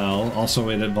as well. Also,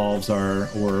 it involves our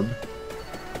orb.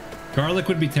 Garlic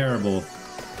would be terrible,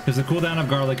 because the cooldown of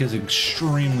garlic is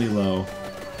extremely low.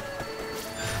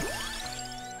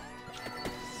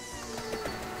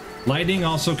 Lightning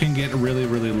also can get really,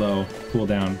 really low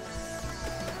cooldown.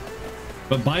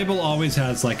 But Bible always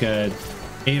has like a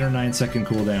 8 or 9 second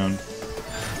cooldown.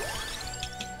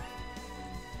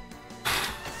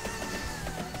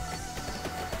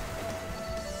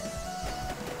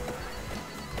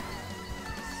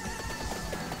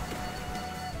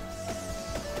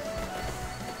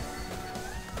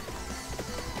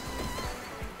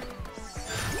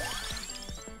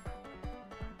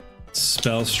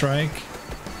 Spell strike.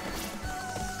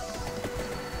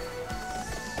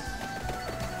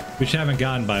 We just haven't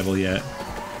gotten Bible yet.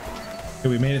 Okay,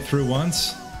 we made it through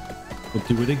once. We'll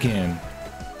do it again.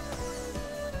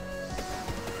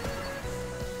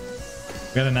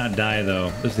 We gotta not die though.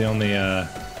 This is the only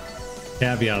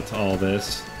caveat to all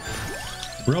this.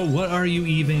 Bro, what are you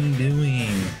even doing?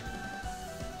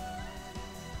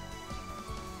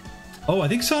 Oh, I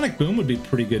think Sonic Boom would be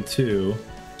pretty good too.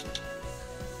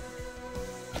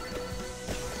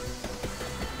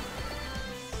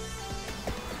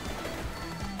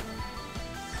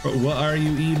 But what are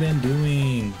you even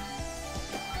doing?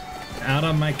 Out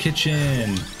of my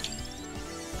kitchen.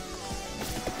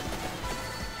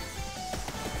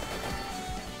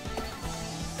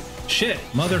 Shit,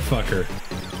 motherfucker.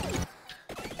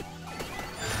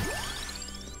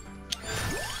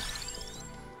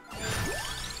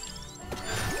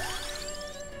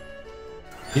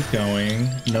 Keep going.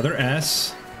 Another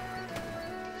S.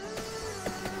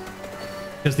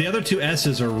 Because the other two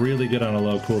S's are really good on a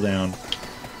low cooldown.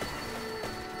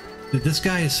 Dude, this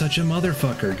guy is such a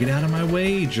motherfucker. Get out of my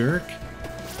way, jerk.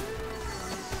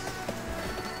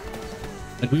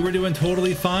 Like, we were doing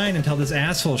totally fine until this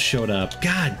asshole showed up.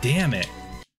 God damn it.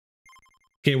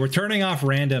 Okay, we're turning off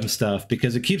random stuff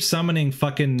because it keeps summoning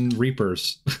fucking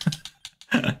Reapers.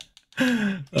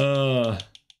 Alright,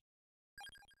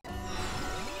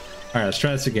 let's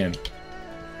try this again.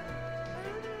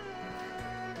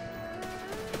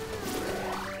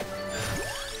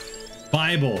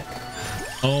 Bible.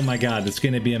 Oh my god, it's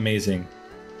gonna be amazing.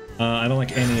 I don't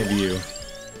like any of you.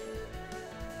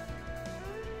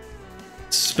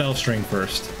 Spell string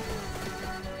first.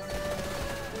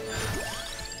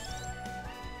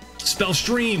 Spell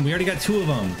stream! We already got 2 of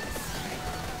them.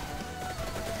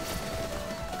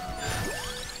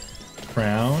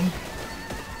 Crown.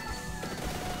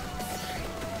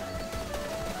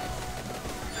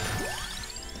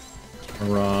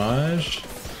 Mirage.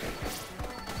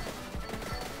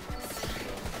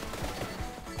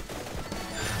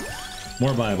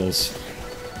 More Bibles.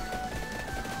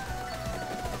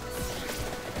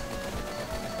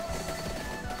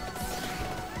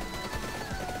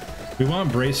 We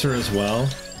want Bracer as well.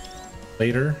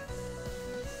 Later.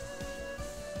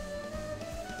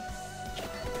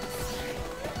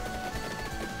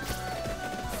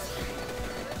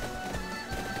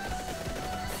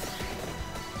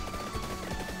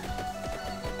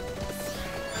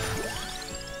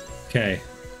 Okay.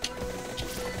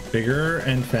 Bigger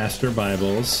and faster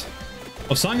Bibles.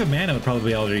 Oh, Song of Mana would probably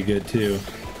be already good too.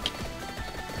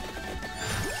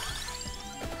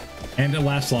 And it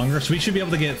lasts longer, so we should be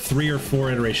able to get 3 or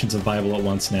 4 iterations of Bible at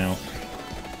once now.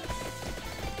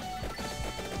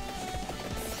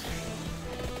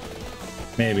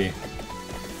 Maybe.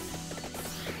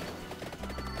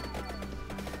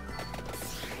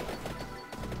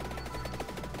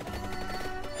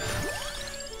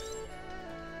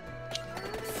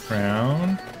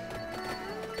 Crown.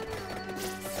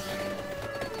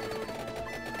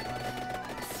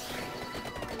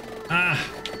 Ah!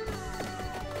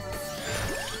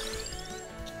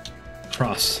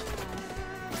 Cross.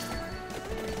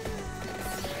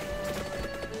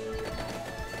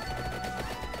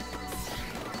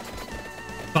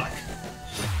 Fuck.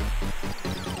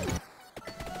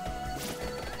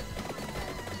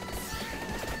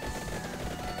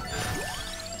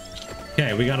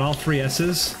 Okay, we got all 3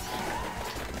 S's.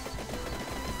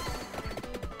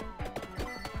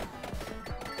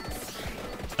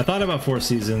 I thought about 4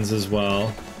 seasons as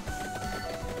well.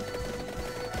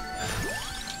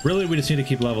 Really, we just need to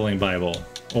keep leveling Bible.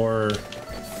 Or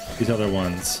these other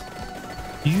ones.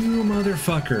 You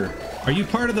motherfucker. Are you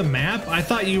part of the map? I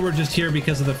thought you were just here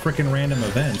because of the frickin' random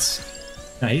events.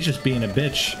 Nah, he's just being a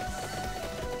bitch.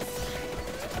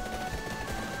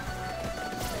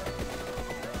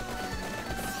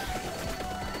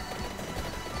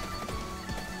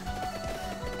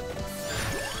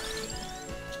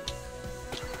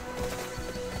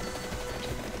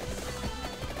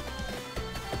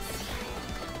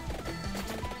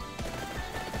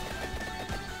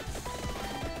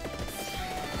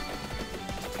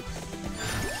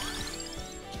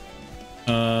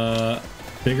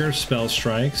 Bigger spell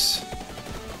strikes.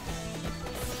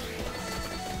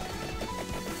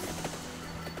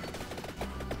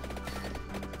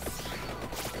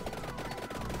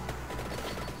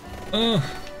 Ugh.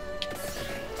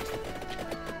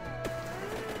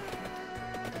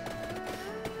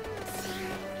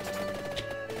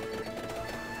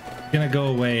 Gonna go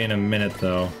away in a minute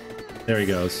though. There he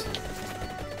goes.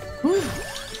 Whew.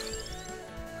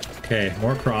 Okay,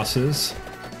 more crosses.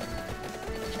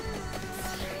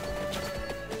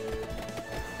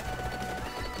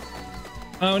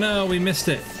 Oh no, we missed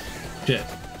it. Shit.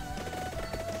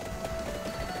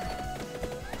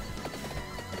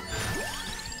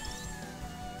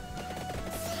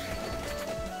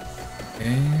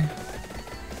 Okay.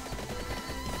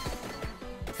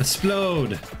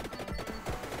 Explode.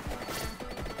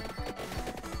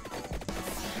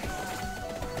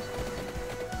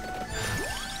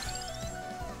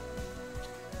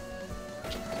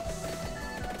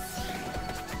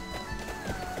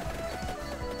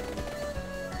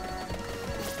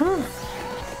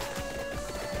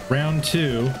 Round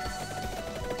 2.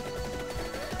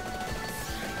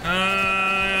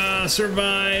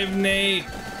 Survive, Nate.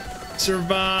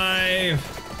 Survive.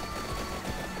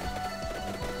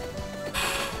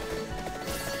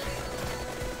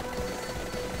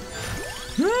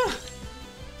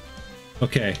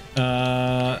 Okay.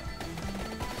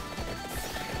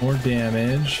 More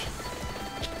damage.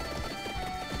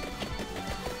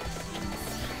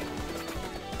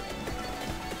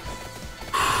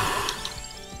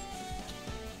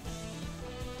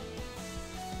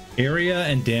 Area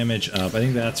and damage up. I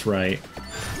think that's right.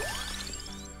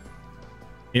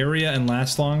 Area and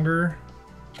last longer.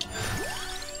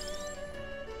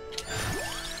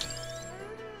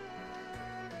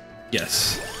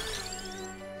 Yes.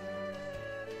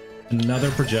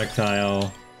 Another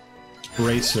projectile.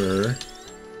 Bracer.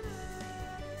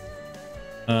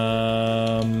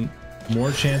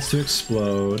 More chance to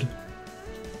explode.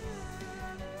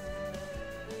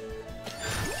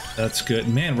 That's good.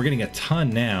 Man, we're getting a ton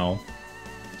now.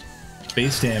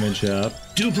 Base damage up.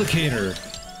 Duplicator.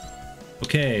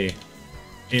 Okay.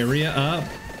 Area up.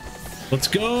 Let's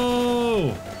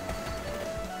go!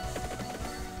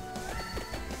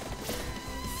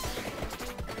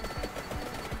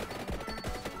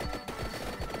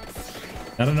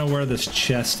 I don't know where this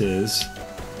chest is.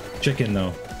 Chicken,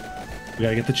 though. We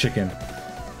gotta get the chicken.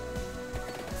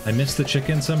 I missed the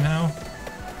chicken somehow.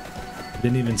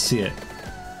 Didn't even see it.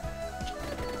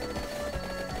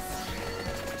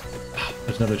 Oh,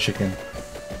 there's another chicken.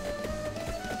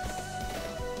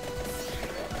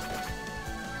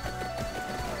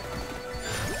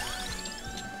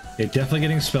 Okay, definitely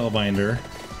getting Spellbinder.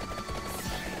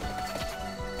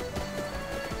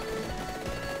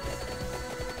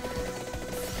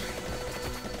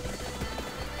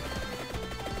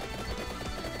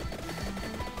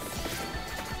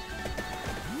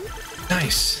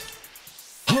 Nice.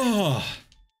 Oh.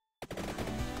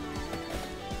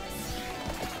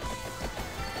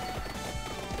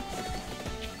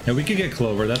 Yeah, we could get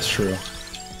Clover, that's true.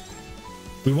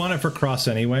 We want it for Cross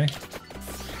anyway.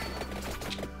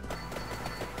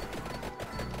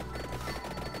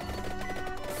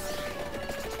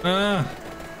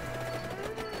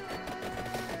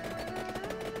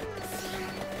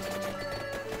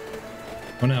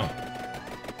 Oh no.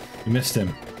 We missed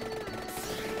him.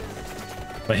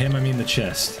 By him, I mean the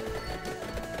chest.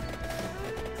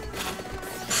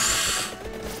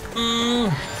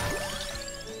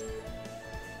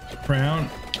 Crown.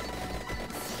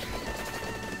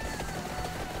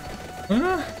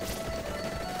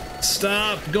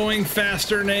 Stop going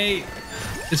faster, Nate.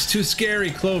 It's too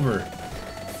scary, Clover.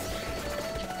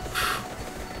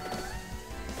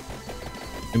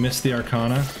 We missed the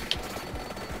Arcana.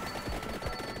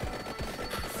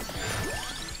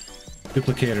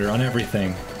 Duplicator on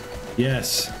everything.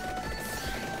 Yes.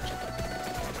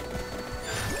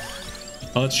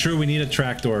 Oh, it's true. We need a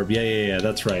tracked orb. Yeah.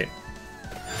 That's right.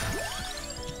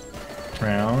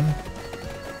 Crown.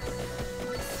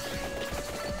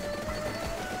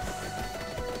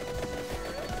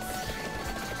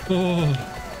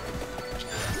 Oh.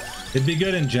 It'd be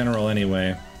good in general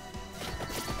anyway.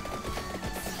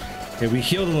 Okay, we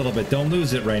healed a little bit. Don't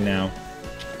lose it right now.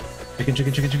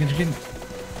 Chicken.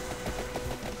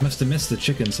 Must have missed the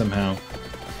chicken somehow.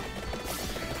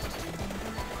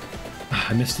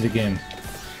 I missed it again.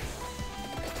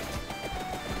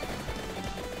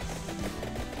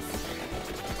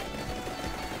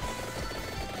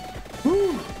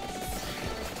 Woo.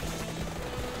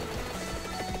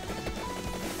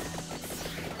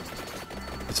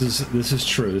 This is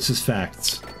true. This is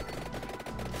facts.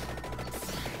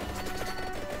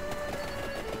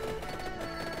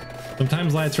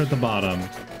 Sometimes lights are at the bottom.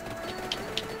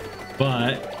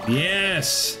 But,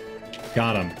 yes!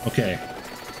 Got him. Okay.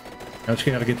 Now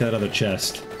we gotta get that other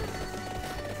chest.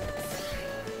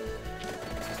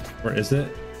 Where is it?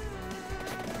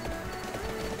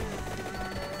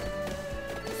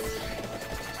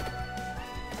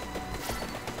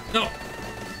 No!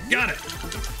 Got it!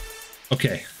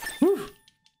 Okay. Whew.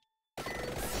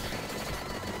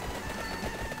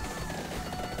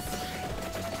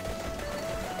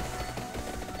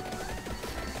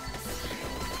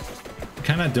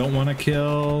 Kind of don't want to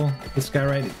kill this guy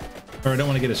right, or I don't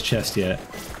want to get his chest yet.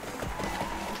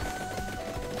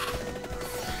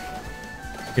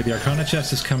 Okay, the Arcana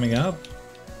chest is coming up.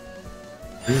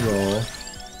 Reroll.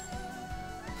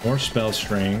 More spell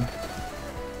string.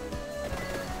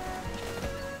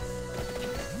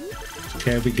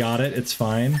 Okay, we got it. It's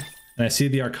fine. And I see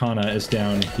the Arcana is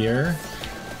down here.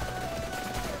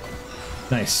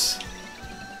 Nice.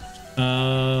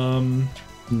 No.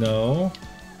 No.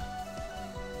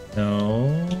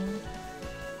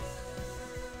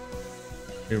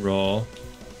 Reroll.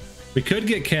 We could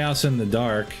get Chaos in the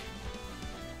Dark.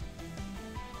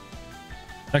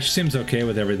 Actually seems okay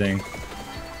with everything.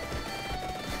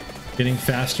 Getting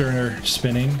faster and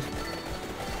spinning.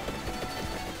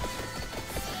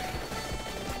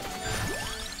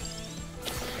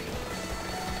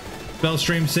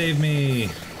 Spellstream, save me.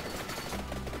 All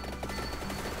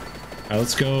right,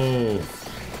 let's go.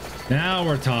 Now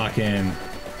we're talking.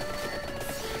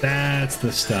 That's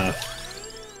the stuff.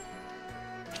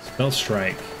 Spell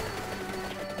strike.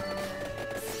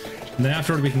 And then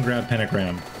afterward we can grab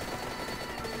pentagram.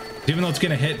 Even though it's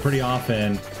gonna hit pretty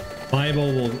often,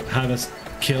 Bible will have us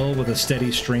kill with a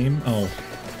steady stream. Oh.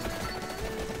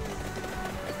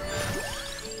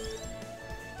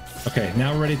 Okay,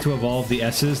 now we're ready to evolve the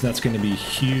S's. That's going to be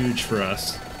huge for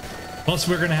us. Plus,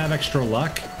 we're going to have extra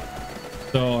luck.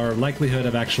 So our likelihood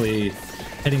of actually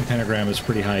hitting pentagram is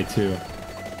pretty high, too.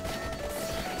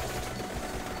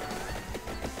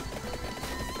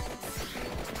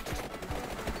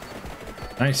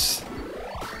 Nice.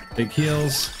 Big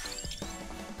heals.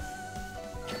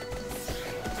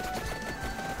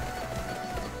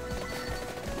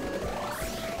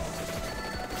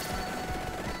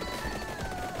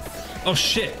 Oh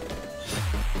shit.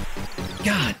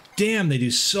 God damn, they do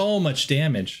so much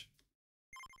damage.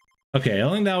 Okay, I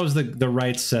think that was the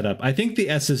right setup. I think the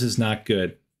S's is not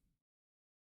good.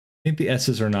 I think the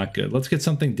S's are not good. Let's get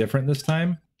something different this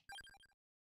time.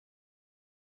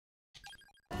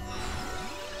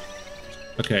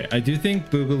 Okay, I do think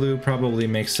Boogaloo probably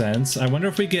makes sense. I wonder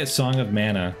if we get Song of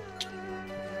Mana.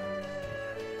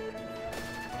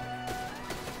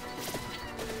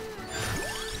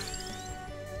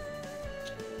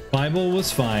 Bible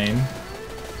was fine.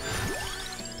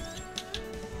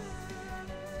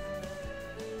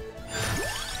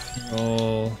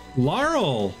 Oh,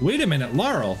 Laurel! Wait a minute,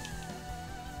 Laurel!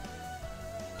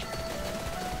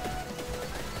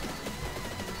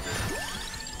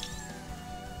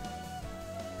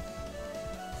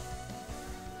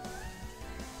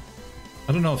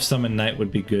 I don't know if Summon Knight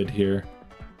would be good here.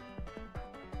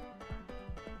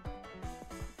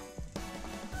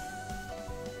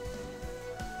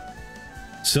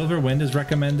 Silver Wind is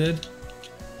recommended.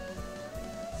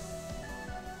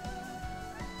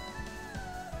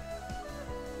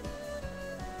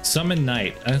 Summon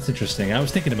Knight. That's interesting. I was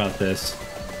thinking about this.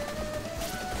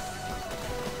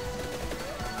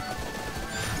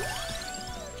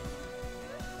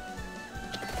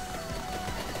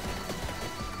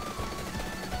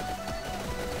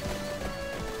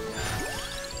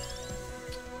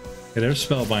 Okay, there's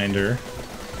Spellbinder.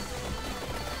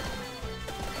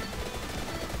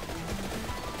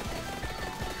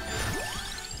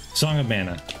 Song of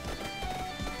Mana.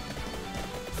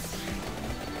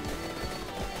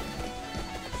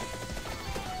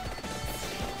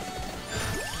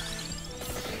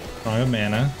 Song of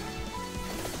Mana.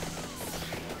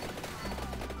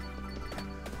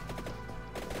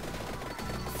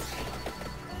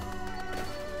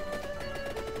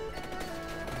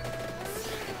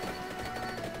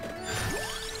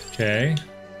 Okay.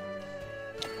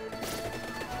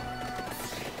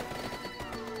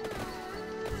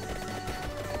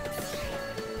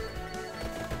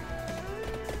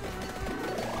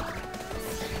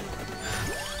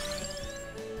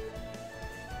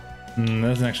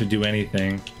 Doesn't actually do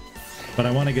anything, but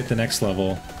I want to get the next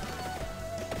level.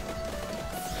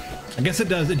 I guess it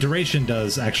does. The duration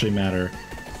does actually matter.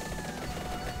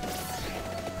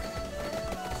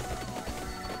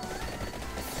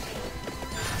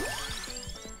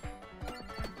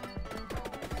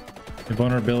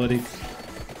 Invulnerability.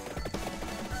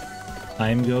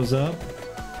 Time goes up.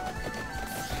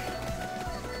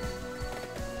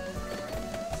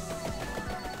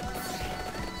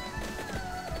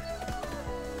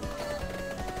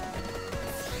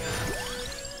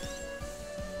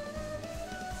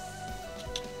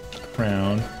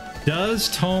 Crown. Does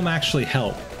Tome actually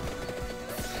help?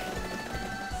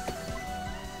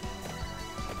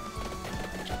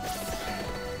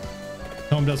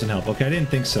 Tome doesn't help. Okay, I didn't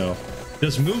think so.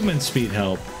 Does movement speed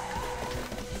help?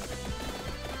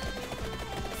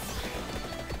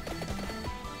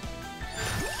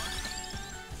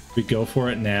 We go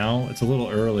for it now. It's a little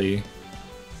early.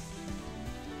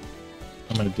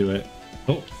 I'm gonna do it.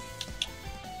 Oh.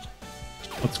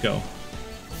 Let's go.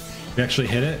 We actually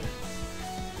hit it.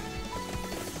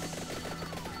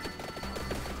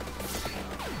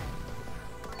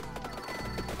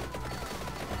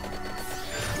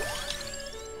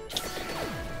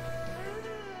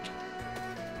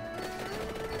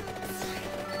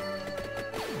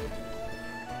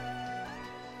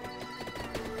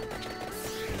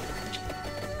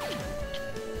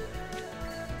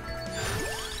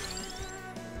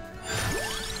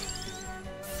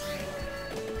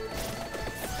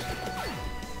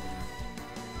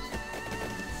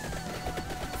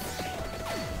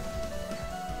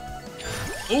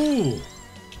 Ooh!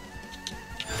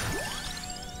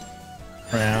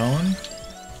 Crown.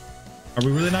 Are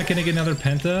we really not gonna get another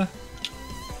penta?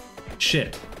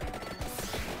 Shit.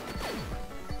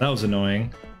 That was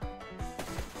annoying.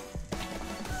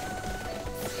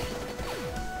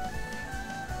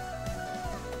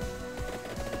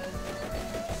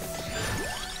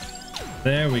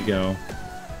 There we go.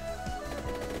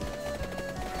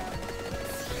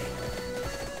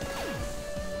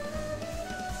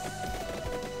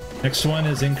 Next one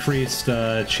is increased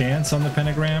chance on the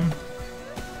pentagram,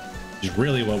 which is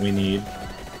really what we need.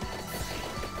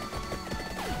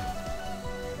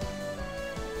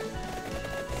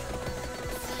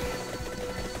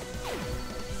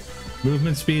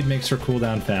 Movement speed makes her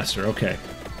cooldown faster. Okay.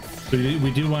 So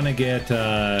we do want to get...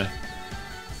 I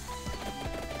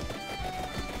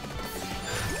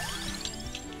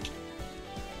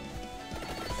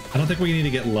don't think we need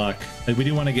to get luck. Like, we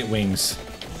do want to get wings.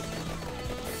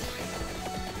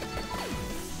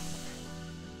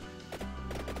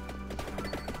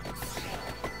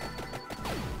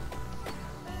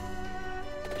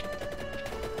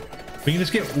 We can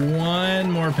just get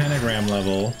one more pentagram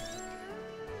level.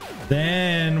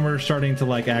 Then we're starting to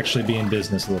like actually be in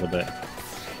business a little bit.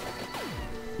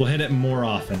 We'll hit it more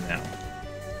often now.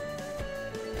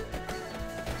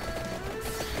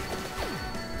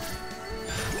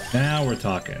 Now we're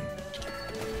talking.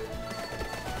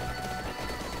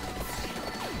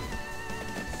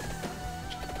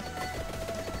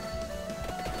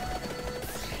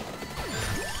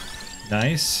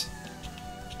 Nice.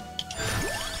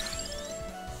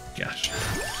 Gosh.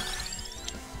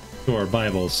 Sure,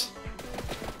 Bibles.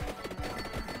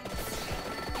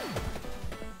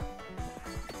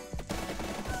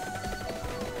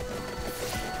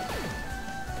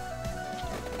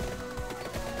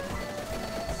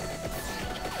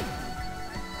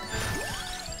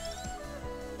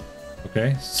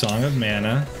 Okay, Song of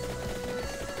Mana.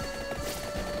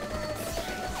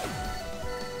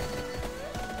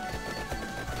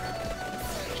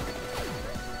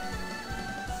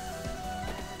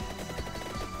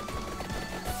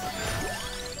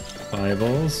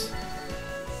 Bibles.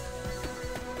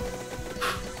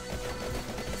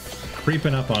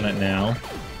 Creeping up on it now.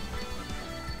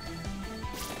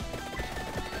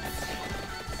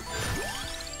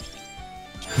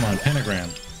 Come on, pentagram.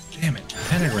 Damn it,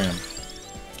 pentagram.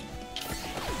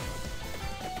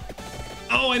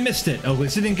 Oh, I missed it. Oh, at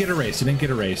least it didn't get erased. It didn't get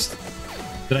erased.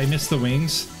 Did I miss the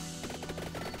wings?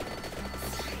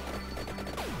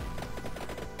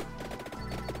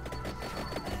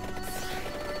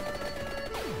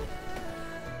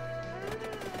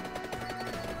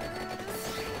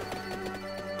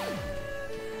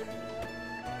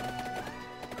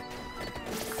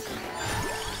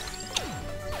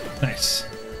 Nice.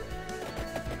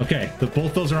 Okay,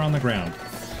 both those are on the ground.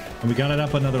 And we got it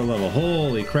up another level.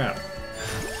 Holy crap.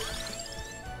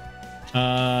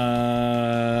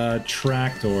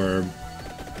 Tract orb.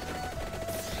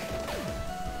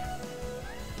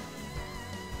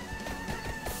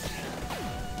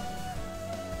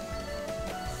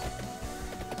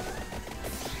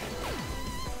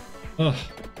 Ugh.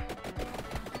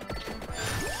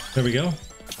 There we go.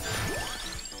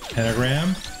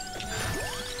 Pentagram.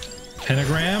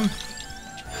 Pentagram.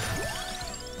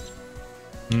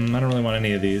 I don't really want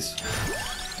any of these.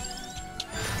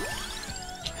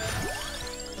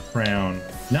 Crown.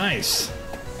 Nice.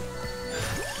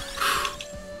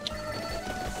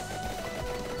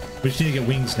 We just need to get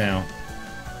wings now.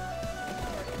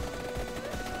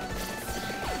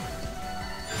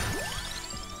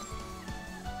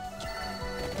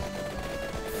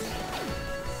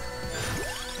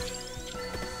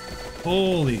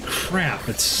 Holy crap,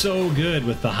 it's so good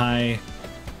with the high...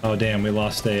 Oh damn, we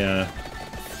lost a...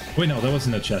 Wait, no, that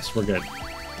wasn't a chest. We're good.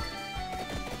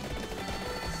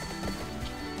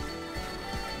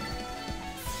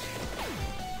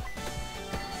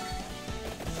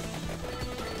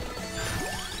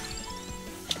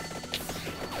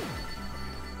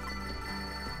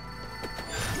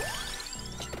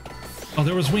 Oh,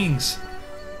 there was wings.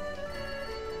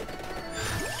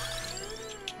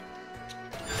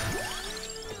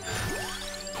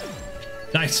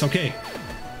 Nice, okay.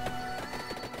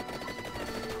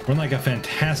 We're in like a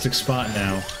fantastic spot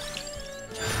now.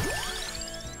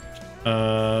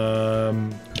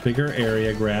 Bigger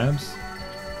area grabs.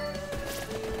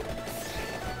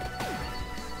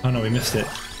 Oh no, we missed it.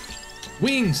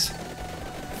 Wings!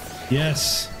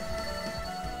 Yes.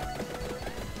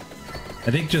 I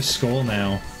think just skull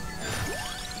now.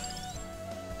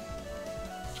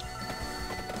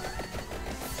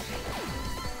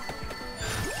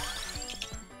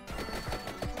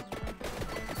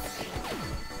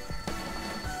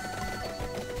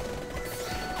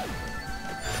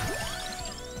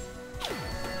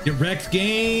 Get wrecked,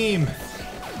 game!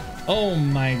 Oh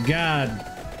my god.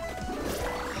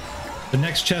 The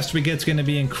next chest we get is going to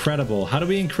be incredible. How do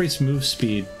we increase move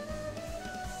speed?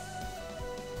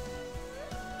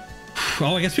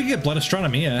 Oh, I guess we can get Blood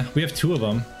Astronomia. We have 2 of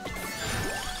them.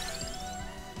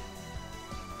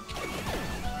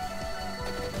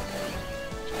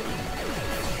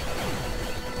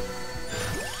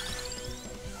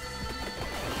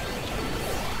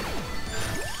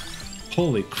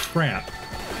 Holy crap.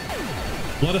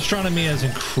 Blood Astronomy is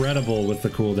incredible with the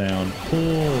cooldown.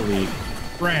 Holy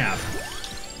crap.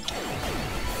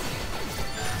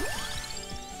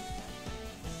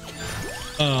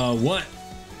 What?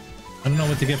 I don't know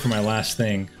what to get for my last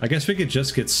thing. I guess we could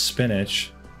just get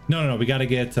spinach. No, we gotta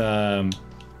get,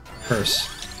 curse.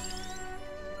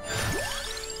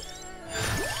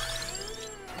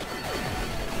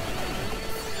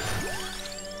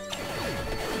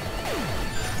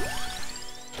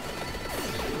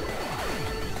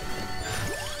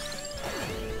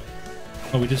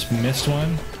 Oh, we just missed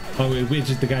one? Oh,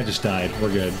 the guy just died.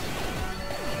 We're good.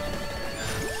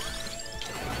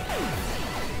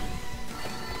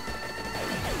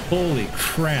 Holy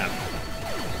crap.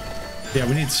 Yeah,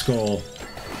 we need Skull.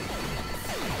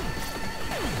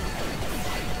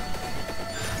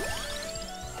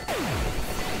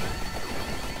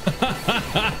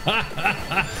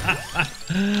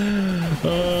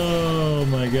 Oh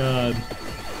my god.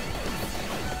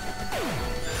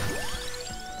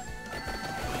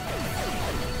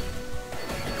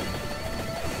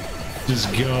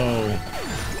 Just go.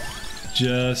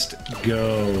 Just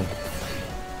go.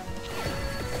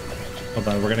 Hold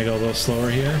on, we're gonna go a little slower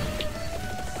here.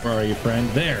 Where are you, friend?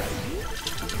 There!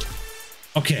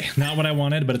 Okay, not what I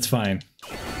wanted, but it's fine.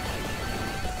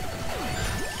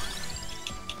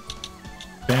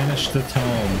 Banish the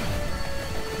tome.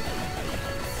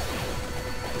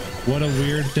 What a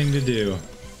weird thing to do.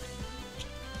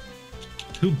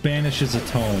 Who banishes a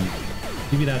tome?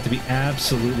 You'd have to be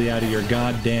absolutely out of your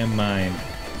goddamn mind.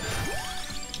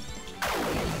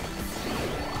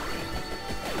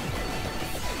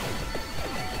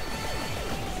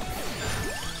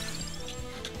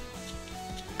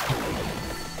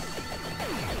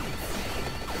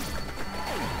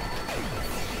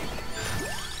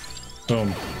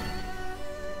 Boom.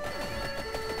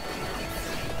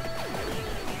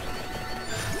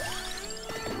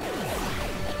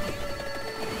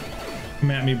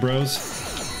 Come at me, bros.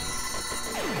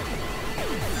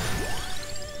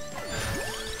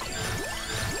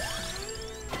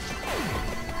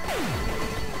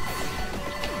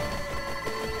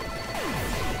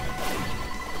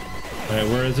 Alright,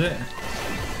 where is it?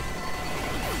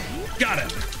 Got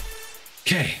it!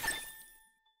 Okay.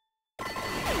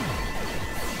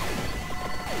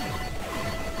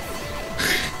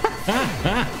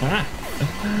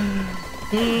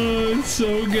 Oh, it's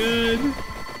so good.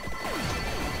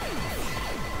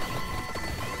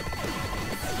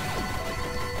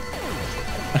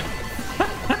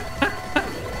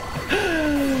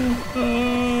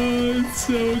 Oh, it's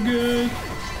so good.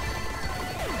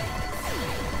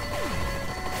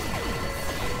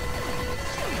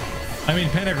 I mean,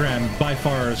 Pentagram by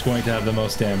far is going to have the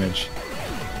most damage.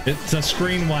 It's a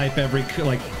screen wipe every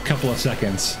like couple of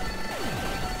seconds.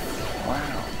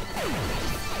 Wow.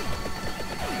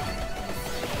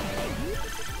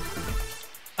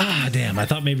 Ah, damn, I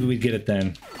thought maybe we'd get it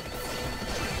then.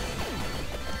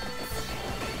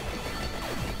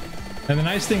 And the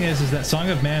nice thing is that Song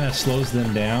of Mana slows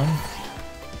them down.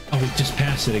 Oh, we just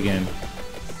passed it again.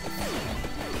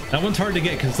 That one's hard to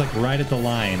get because it's like right at the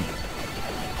line.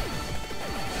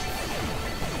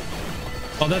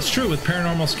 Oh, that's true. With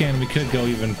Paranormal Scan, we could go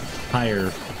even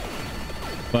higher.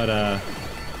 But,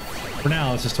 for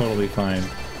now, this is totally fine.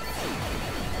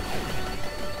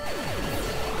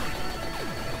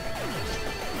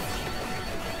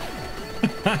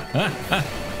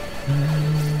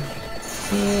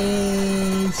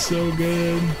 Oh, so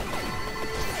good.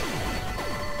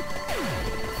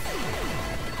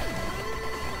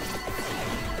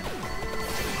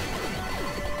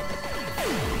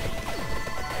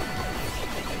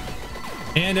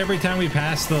 And every time we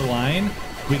pass the line,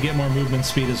 we get more movement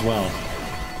speed as well.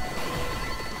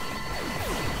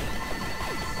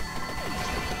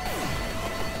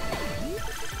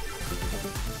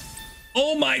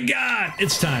 Oh my god!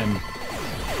 It's time.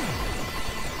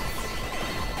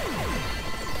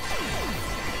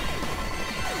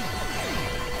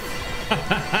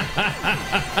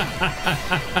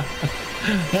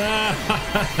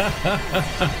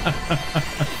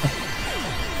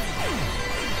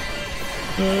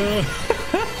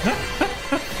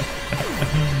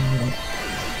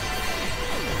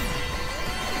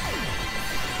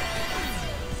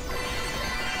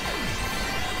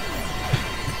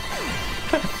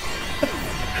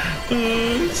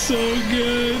 Oh, it's so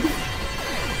good.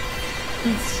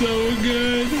 It's so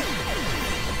good.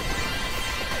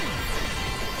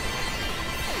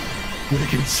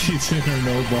 Wicked season or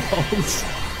no balls.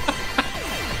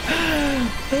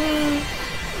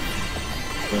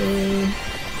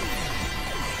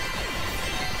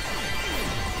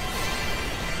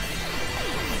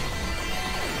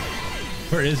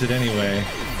 Where is it anyway?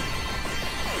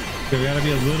 So we gotta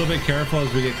be a little bit careful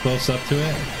as we get close up to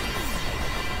it.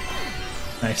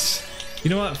 Nice. You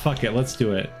know what? Fuck it. Let's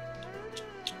do it.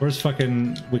 Where's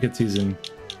fucking Wicked Season?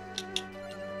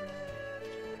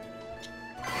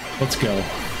 Let's go.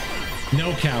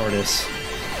 No cowardice.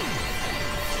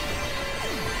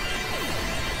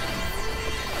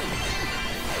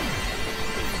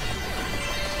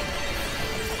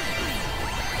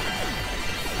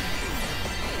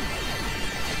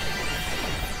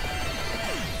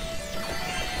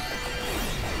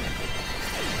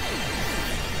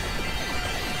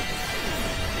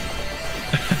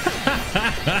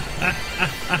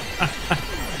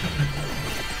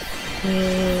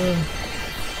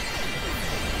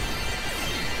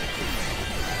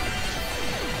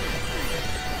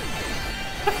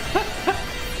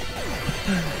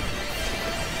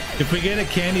 If we get a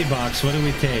candy box, what do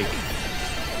we take?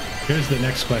 Here's the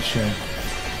next question.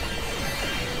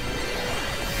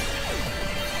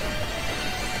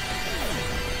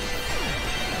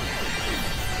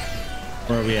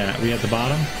 Where are we at? Are we at the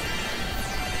bottom?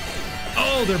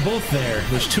 Oh, they're both there.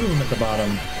 There's two of them at the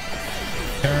bottom.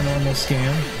 Paranormal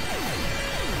scam.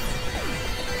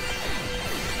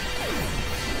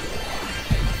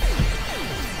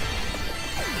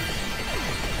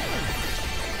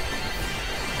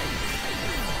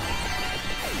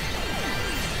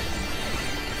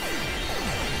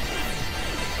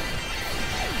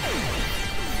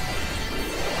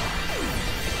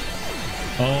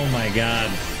 Oh my god.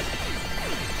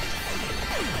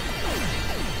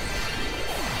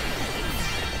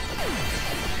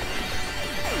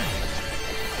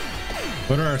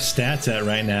 What are our stats at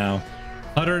right now?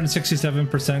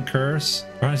 167% curse,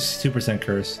 or 162%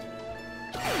 curse.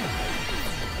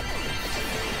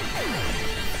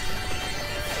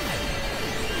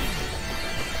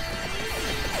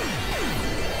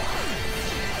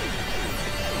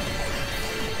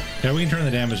 Yeah, we can turn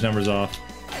the damage numbers off.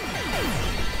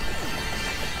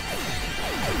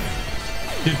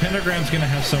 Dude, Pentagram's gonna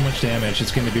have so much damage,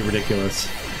 it's gonna be ridiculous.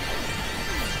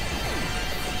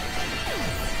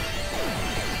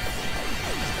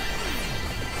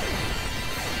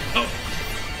 Oh!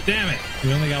 Damn it!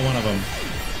 We only got one of them.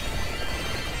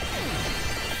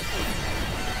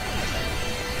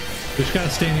 We just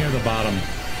gotta stay near the bottom.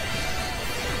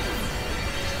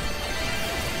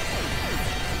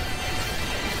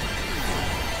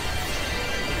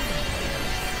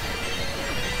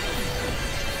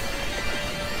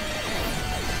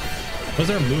 What's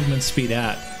our movement speed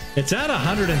at? It's at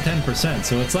 110%,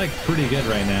 so it's like pretty good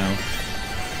right now.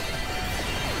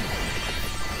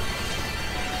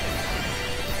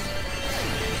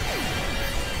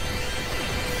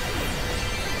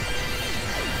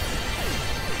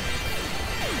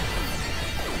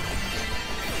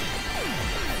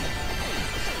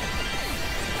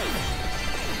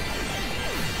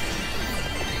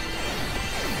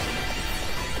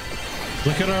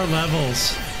 Look at our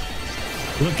levels.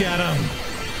 Look at him.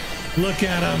 Look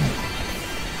at him.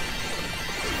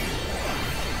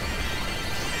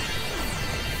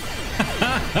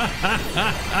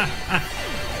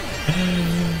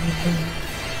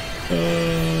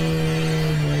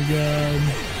 Oh my god.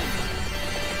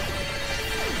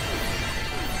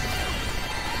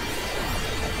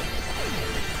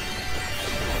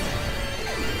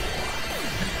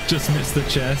 Just missed the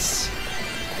chest.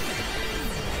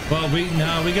 Well, we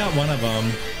got one of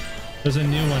them. There's a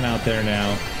new one out there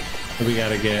now that we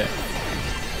gotta get.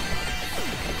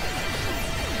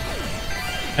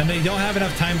 And they don't have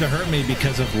enough time to hurt me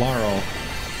because of Laurel.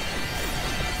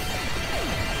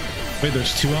 Wait,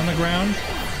 there's two on the ground?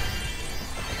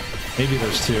 Maybe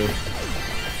there's two.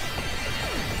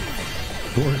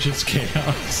 Gorgeous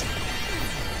chaos.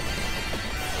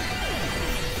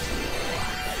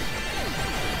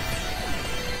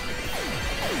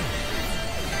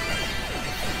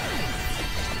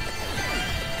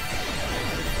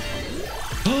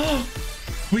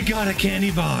 We got a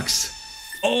candy box.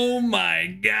 Oh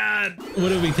my god.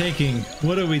 What are we taking?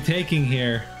 What are we taking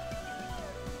here?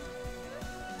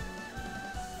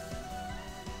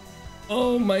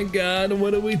 Oh my god,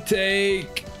 what do we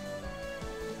take?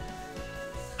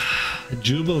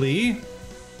 Jubilee?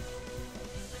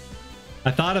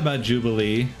 I thought about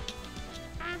Jubilee.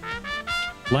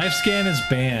 Life scan is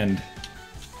banned.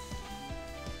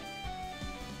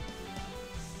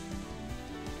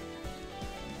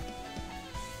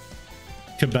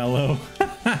 Cabello.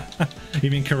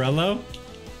 You mean Corello?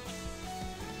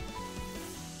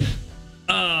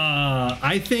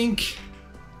 I think...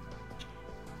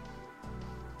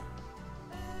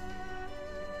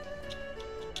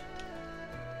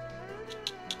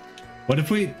 What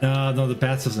if we... no, the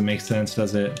path doesn't make sense,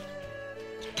 does it?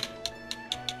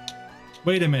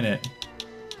 Wait a minute.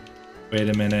 Wait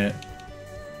a minute.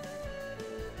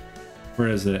 Where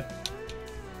is it?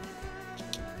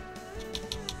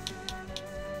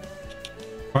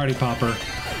 Party popper.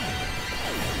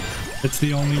 It's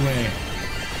the only way.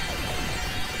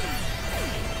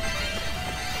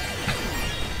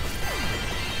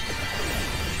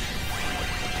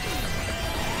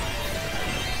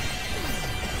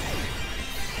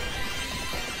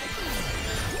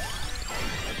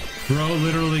 Bro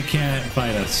literally can't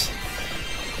fight us.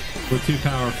 We're too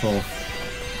powerful.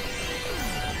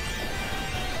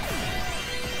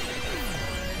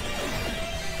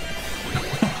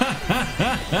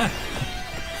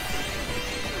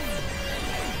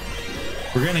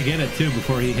 We're gonna get it too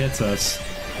before he hits us.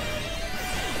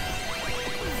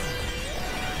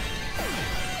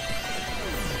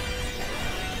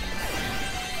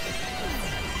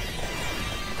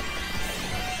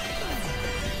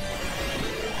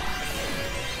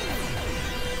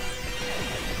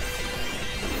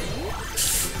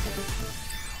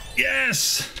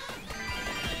 Yes!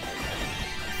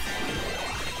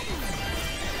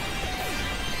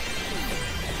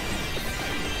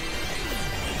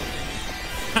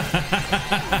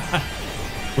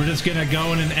 We're just gonna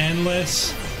go in an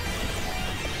endless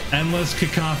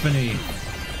cacophony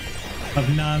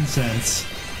of nonsense.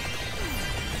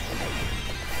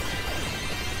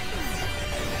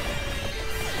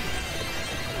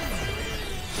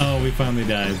 Oh, we finally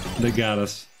died. They got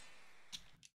us.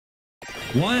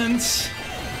 Once,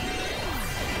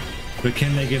 but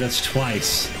can they get us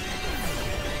twice?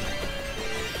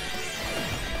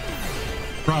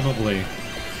 Probably,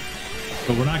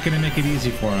 but we're not going to make it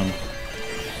easy for them.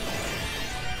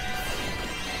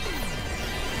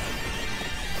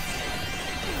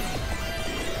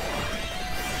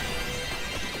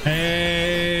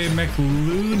 Hey,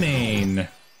 McLunane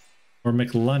or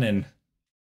McLunnan.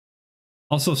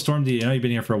 Also, Storm D. I know you've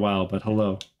been here for a while, but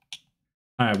hello.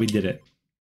 All right, we did it.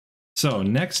 So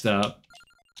next up,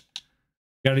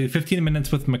 gotta do 15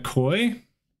 minutes with McCoy.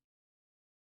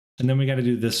 And then we gotta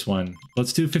do this one.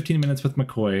 Let's do 15 minutes with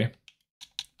McCoy.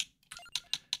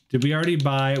 Did we already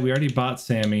buy? We already bought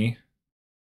Sammy.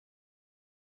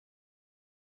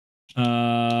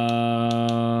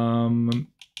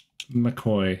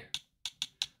 McCoy.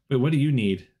 Wait, what do you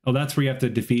need? Oh, that's where you have to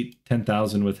defeat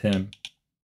 10,000 with him.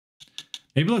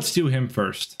 Maybe let's do him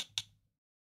first.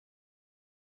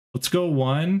 Let's go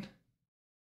 1.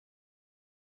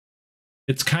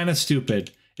 It's kind of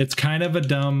stupid. It's kind of a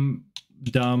dumb,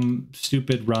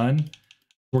 stupid run.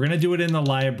 We're going to do it in the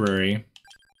library.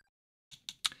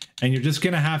 And you're just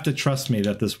going to have to trust me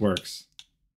that this works.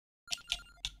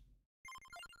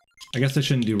 I guess I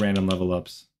shouldn't do random level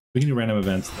ups. We can do random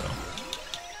events, though.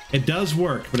 It does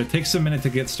work, but it takes a minute to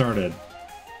get started.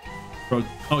 Bro,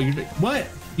 oh, you... What?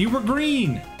 You were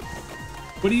green!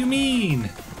 What do you mean?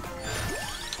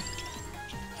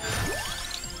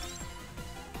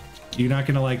 You're not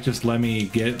gonna, like, just let me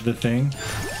get the thing?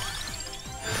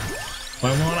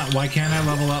 Why can't I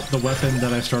level up the weapon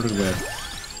that I started with?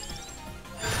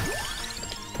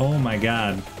 Oh my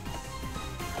god.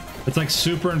 It's, like,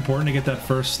 super important to get that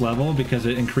first level because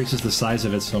it increases the size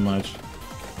of it so much.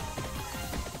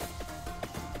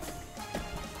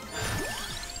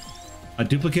 A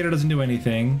duplicator doesn't do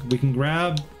anything. We can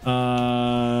grab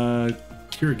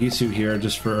Kirigisu here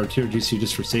just for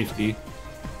safety.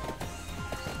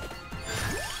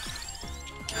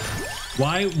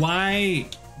 Why?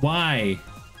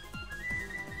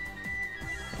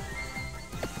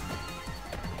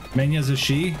 Menya's a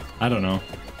she? I don't know.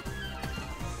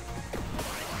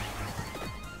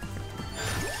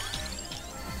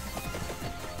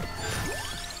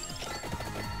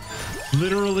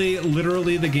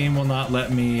 Literally the game will not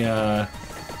let me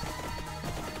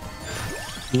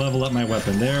level up my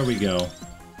weapon. There we go.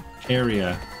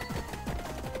 Area.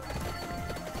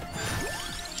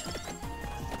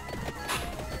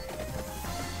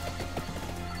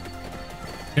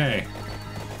 Okay.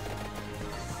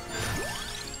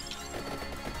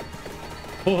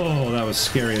 Oh, that was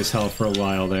scary as hell for a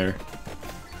while there.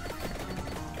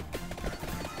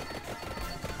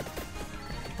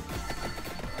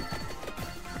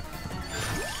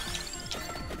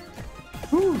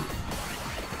 Whew.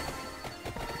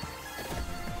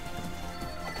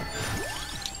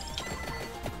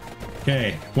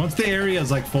 Okay, once the area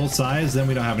is like full size, then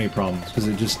we don't have any problems because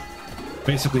it just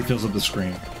basically fills up the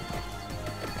screen.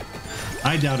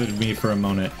 I doubted me for a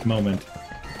moment.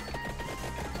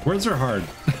 Words are hard.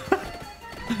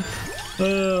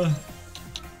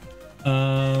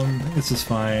 This is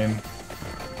fine.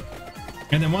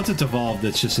 And then once it's evolved,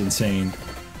 it's just insane.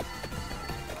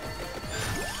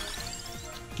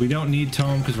 We don't need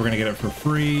Tome because we're gonna get it for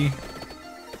free.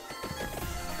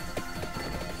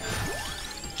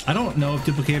 I don't know if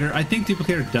Duplicator... I think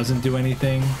Duplicator doesn't do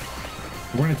anything.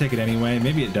 We're gonna take it anyway.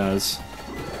 Maybe it does.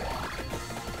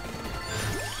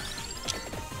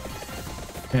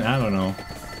 Man, I don't know.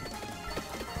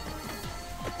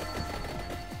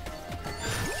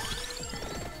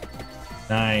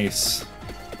 Nice.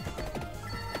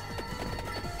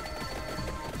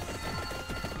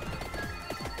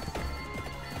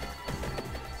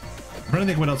 I'm trying to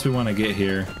think what else we want to get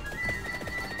here.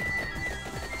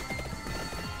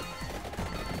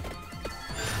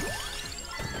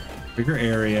 Bigger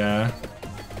area.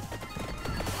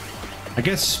 I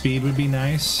guess speed would be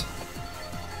nice.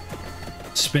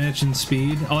 Spinach and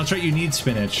speed. Oh, that's right, you need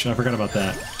spinach. I forgot about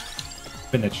that.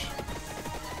 Spinach.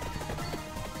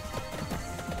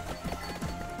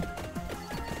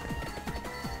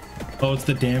 Oh, it's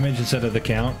the damage instead of the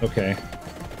count? Okay.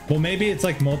 Well, maybe it's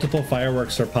like multiple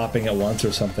fireworks are popping at once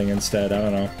or something instead. I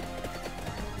don't know.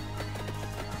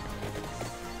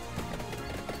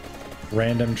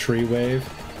 Random tree wave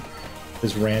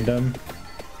is random.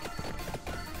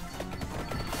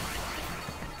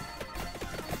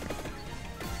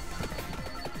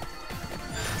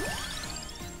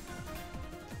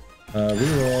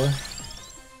 Reroll.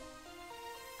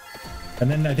 And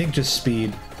then I think just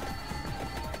speed.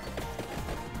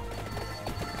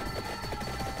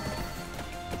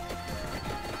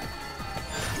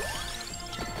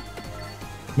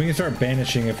 We can start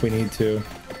banishing if we need to.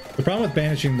 The problem with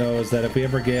banishing, though, is that if we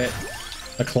ever get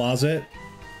a closet,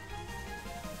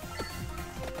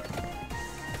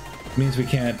 it means we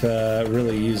can't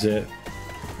really use it.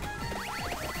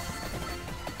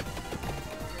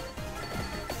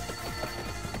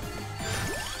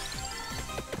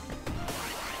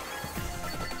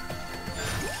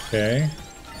 Okay.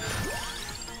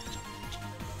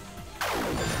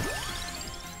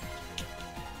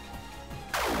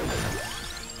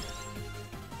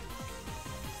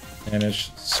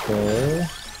 Banish skull.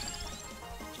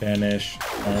 Banish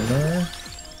armor.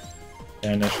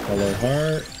 Banish hollow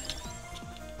heart.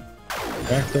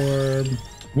 Cracked orb.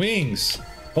 Wings!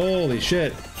 Holy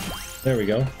shit. There we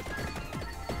go.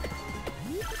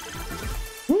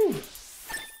 Woo!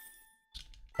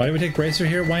 Why do we take Bracer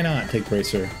here? Why not take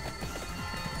Bracer?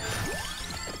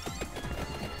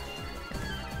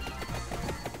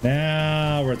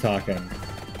 Now we're talking.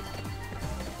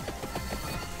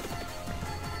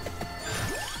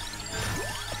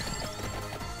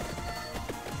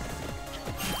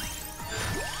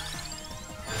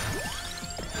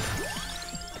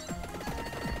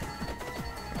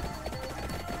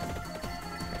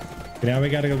 Now we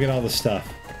gotta go get all the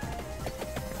stuff.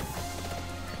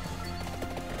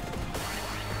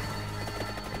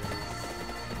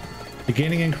 The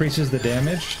gaining increases the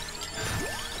damage.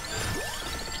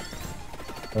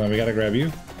 Hold on, we gotta grab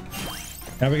you.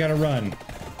 Now we gotta run.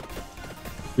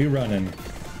 We running.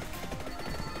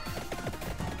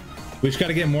 We just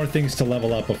gotta get more things to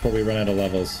level up before we run out of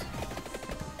levels.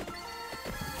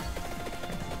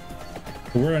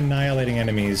 We're annihilating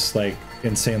enemies like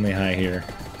insanely high here.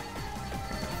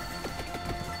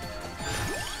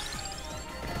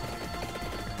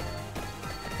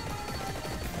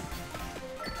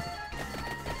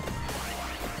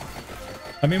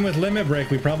 I mean, with Limit Break,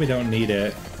 we probably don't need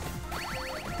it.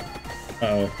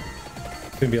 Uh-oh.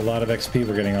 It's gonna be a lot of XP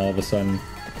we're getting all of a sudden.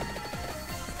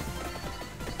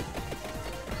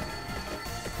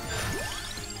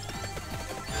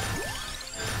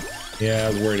 Yeah, I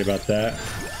was worried about that.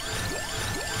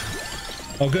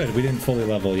 Oh good, we didn't fully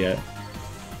level yet.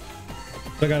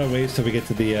 Still got a ways till we get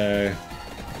to the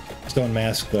Stone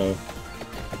Mask, though.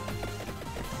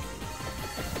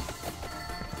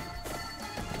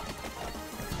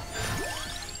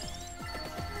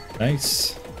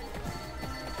 Nice.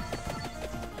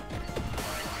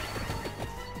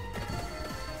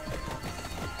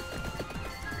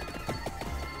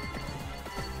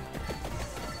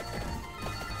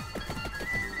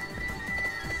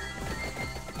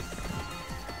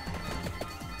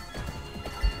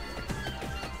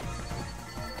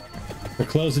 We're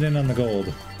closing in on the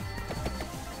gold.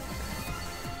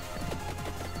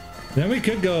 Then we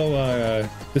could go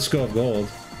Disco of Gold.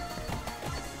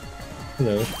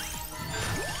 Hello.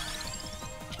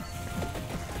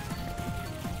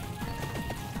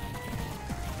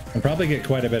 And probably get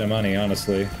quite a bit of money,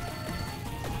 honestly.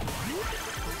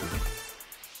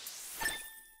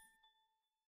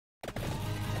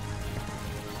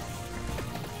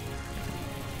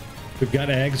 We've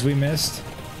got eggs we missed.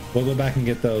 We'll go back and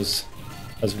get those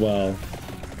as well.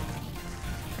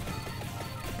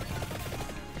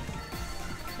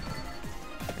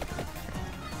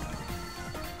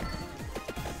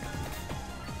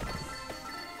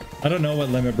 I don't know what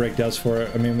limit break does for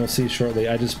it. I mean, we'll see shortly.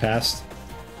 I just passed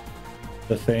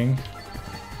the thing.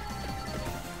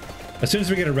 As soon as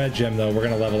we get a red gem, though, we're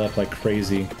gonna level up like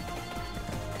crazy.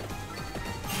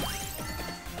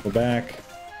 Go back.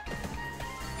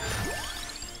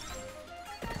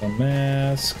 A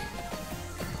mask.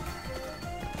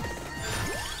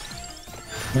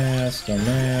 Mask, a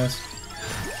mask.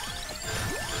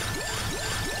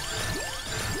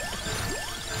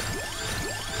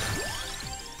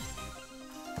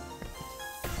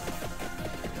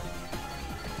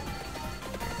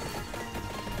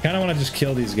 Kind of want to just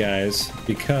kill these guys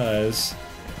because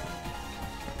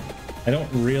I don't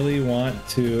really want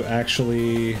to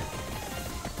actually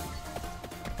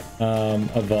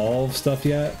evolve stuff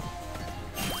yet.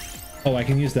 Oh, I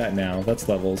can use that now. That's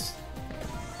levels.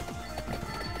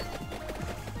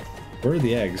 Where are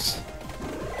the eggs?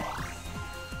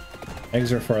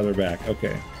 Eggs are farther back.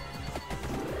 Okay.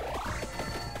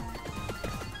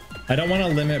 I don't want to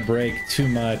limit break too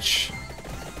much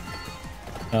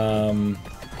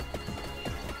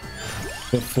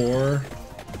before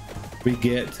we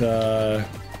get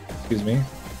excuse me,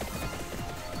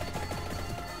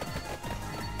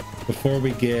 before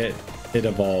we get it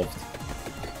evolved.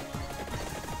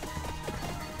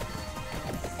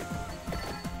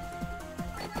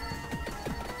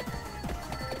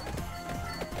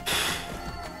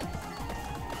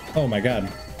 Oh my god,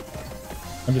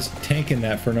 I'm just tanking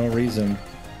that for no reason.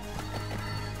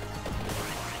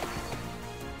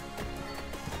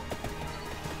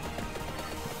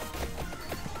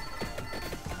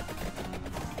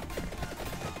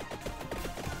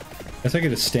 Guess I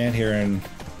could just stand here and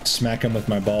smack him with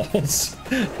my balls.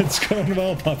 It's going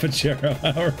well, Papachero.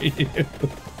 How are you?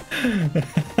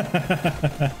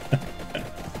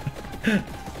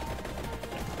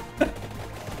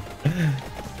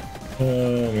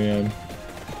 Oh, man.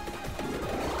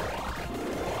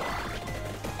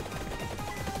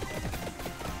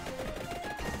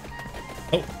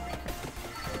 Oh.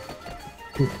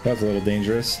 Ooh, that was a little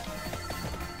dangerous.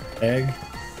 Egg.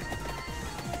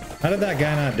 How did that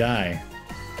guy not die?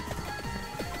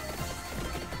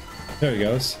 There he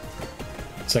goes.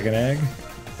 Second egg,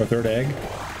 or third egg,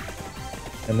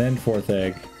 and then fourth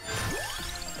egg.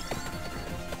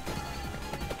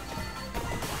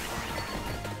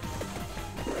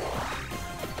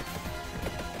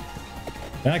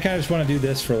 Now I kind of just want to do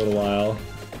this for a little while.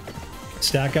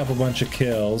 Stack up a bunch of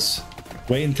kills.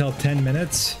 Wait until 10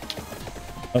 minutes.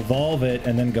 Evolve it,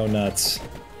 and then go nuts.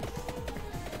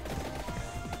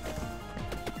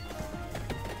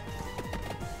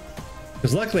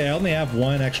 Because luckily I only have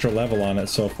one extra level on it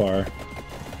so far.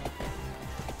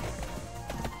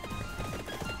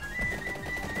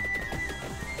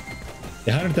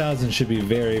 The 100,000 should be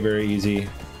very, very easy.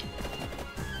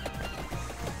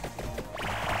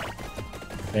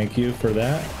 Thank you for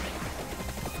that.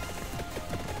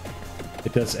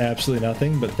 It does absolutely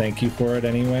nothing, but thank you for it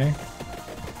anyway.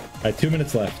 All right, 2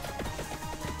 minutes left.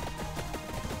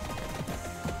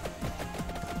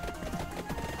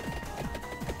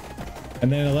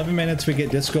 And then in 11 minutes we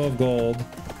get Disco of Gold,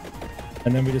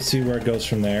 and then we just see where it goes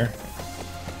from there.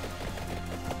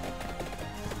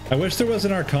 I wish there was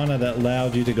an Arcana that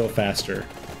allowed you to go faster.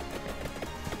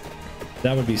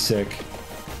 That would be sick.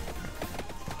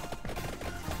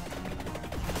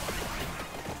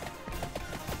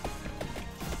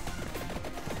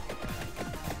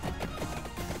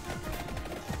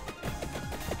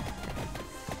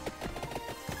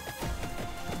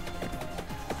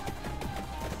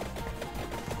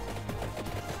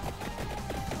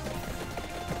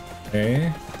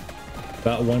 Okay,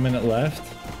 about 1 minute left.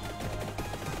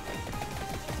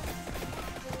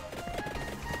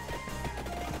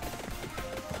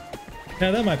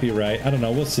 Yeah, that might be right. I don't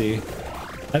know, we'll see.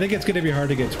 I think it's gonna be hard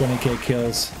to get 20k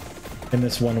kills in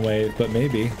this one wave, but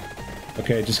maybe.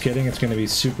 Okay, just kidding, it's gonna be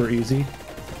super easy.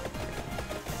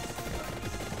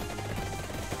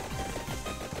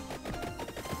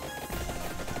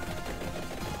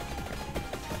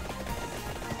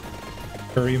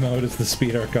 Hurry mode is the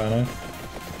speed Arcana.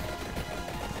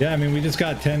 Yeah, I mean, we just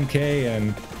got 10k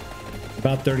in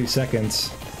about 30 seconds.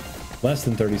 Less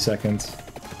than 30 seconds.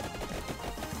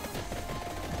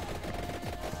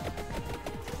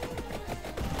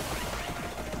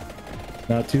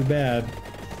 Not too bad.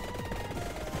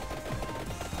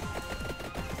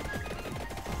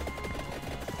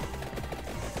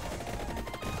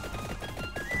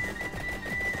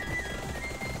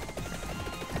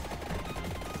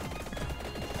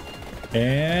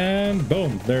 And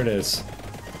boom, there it is.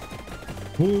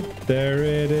 Whoop, there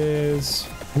it is.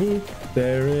 Whoop,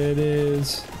 there it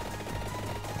is.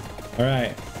 All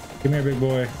right, come here, big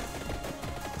boy.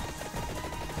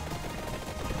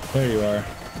 There you are.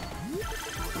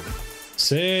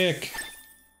 Sick.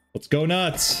 Let's go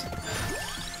nuts.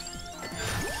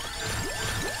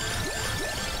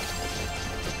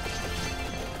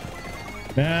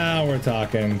 Now we're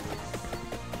talking.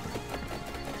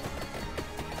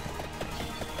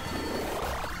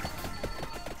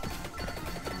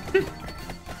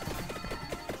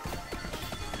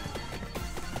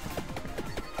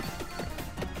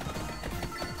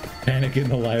 Panic in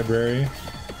the library.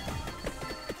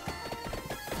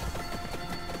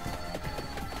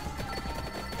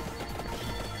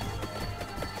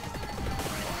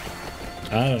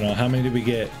 I don't know. How many did we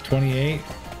get? 28?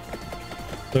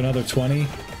 So another 20?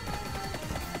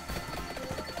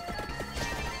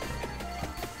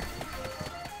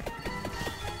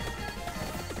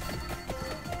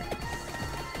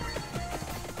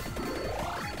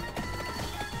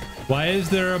 Why is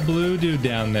there a blue dude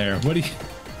down there? What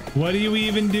are you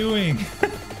even doing?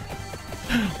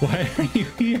 Why are you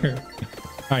here?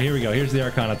 All right, here we go. Here's the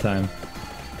Arcana time.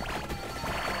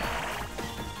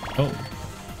 Oh.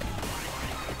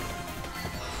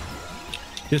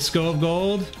 Disco of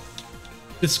gold.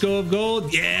 Disco of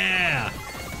gold. Yeah.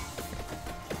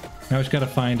 Now we just gotta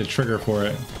find a trigger for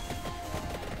it.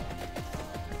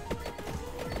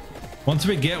 Once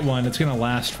we get one, it's gonna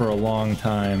last for a long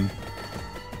time.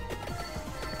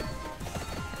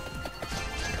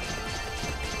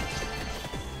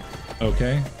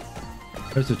 Okay.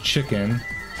 There's a chicken.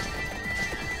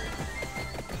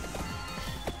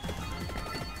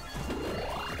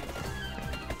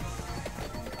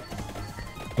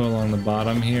 Go along the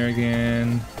bottom here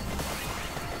again.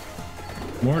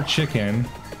 More chicken.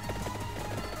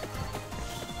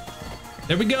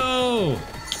 There we go!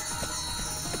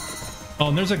 Oh,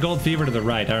 and there's a gold fever to the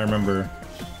right, I remember.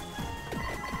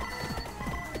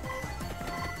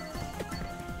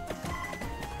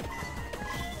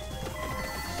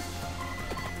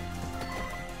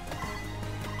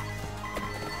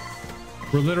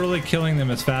 We're literally killing them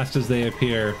as fast as they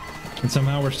appear, and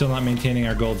somehow we're still not maintaining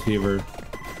our gold fever.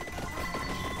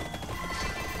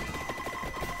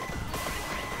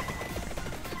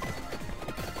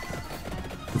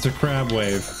 It's a crab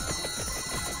wave.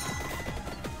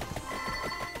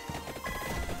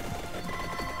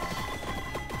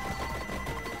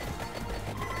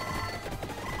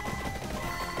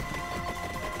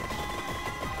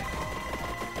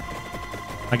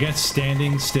 I guess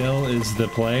standing still is the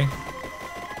play.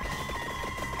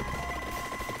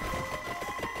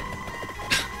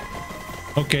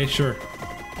 Okay, sure.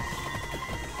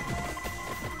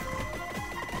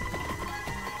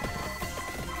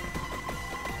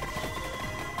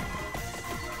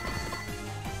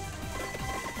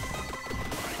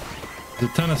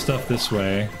 There's a ton of stuff this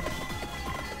way.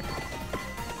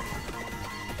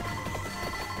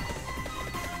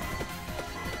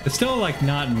 It's still like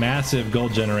not massive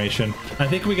gold generation. I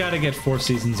think we gotta get 4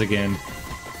 seasons again.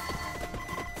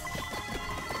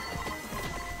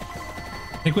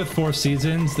 I think with 4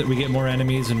 seasons that we get more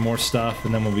enemies and more stuff,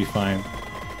 and then we'll be fine.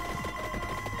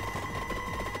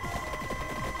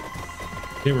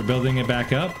 Okay, we're building it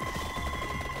back up.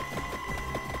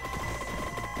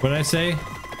 What did I say?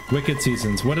 Wicked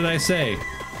seasons. What did I say?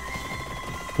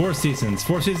 4 seasons.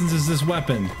 4 seasons is this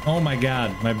weapon. Oh my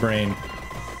god, my brain.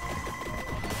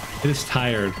 It is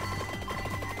tired.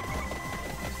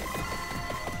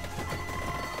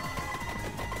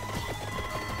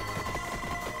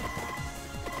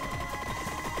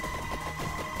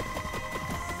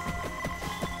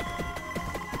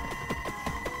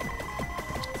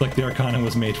 Like the Arcana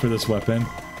was made for this weapon.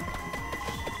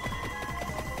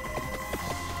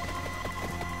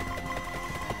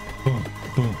 Boom,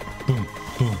 boom, boom,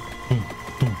 boom, boom,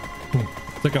 boom, boom.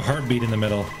 It's like a heartbeat in the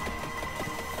middle.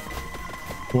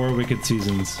 4 wicked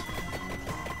seasons.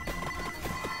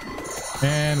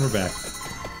 And we're back.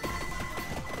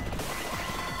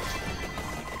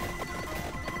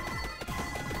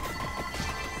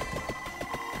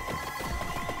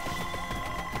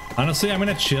 Honestly, I'm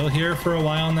gonna chill here for a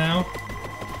while now,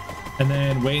 and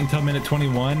then wait until minute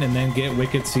 21, and then get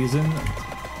Wicked Season,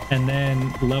 and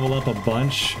then level up a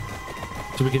bunch,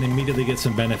 so we can immediately get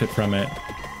some benefit from it.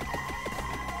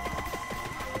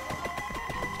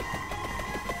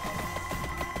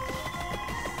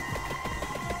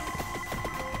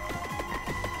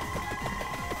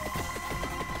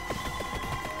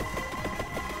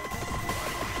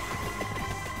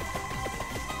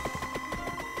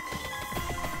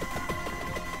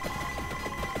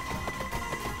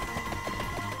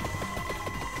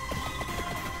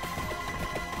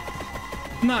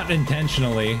 Not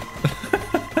intentionally.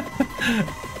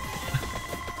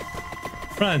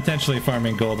 We're not intentionally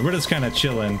farming gold. We're just kind of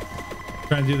chilling,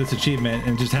 trying to do this achievement,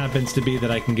 and it just happens to be that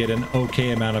I can get an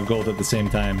okay amount of gold at the same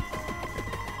time.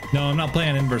 No, I'm not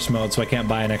playing inverse mode, so I can't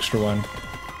buy an extra one.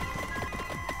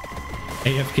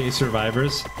 AFK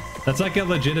Survivors? That's like a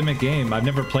legitimate game. I've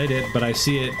never played it, but I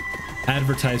see it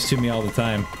advertised to me all the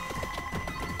time.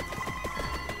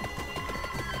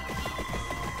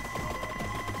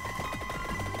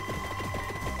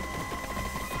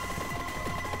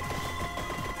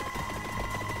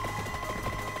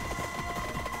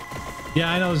 Yeah,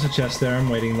 I know there's a chest there. I'm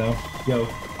waiting though. Yo.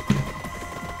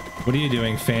 What are you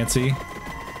doing, fancy?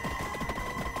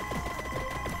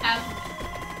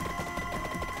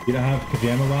 You don't have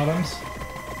pajama bottoms?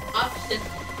 Options.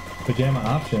 Pajama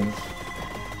options?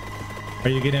 Are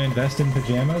you going to invest in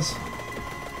pajamas?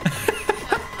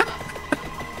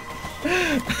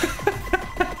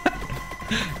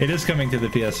 It is coming to the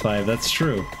PS5, that's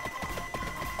true.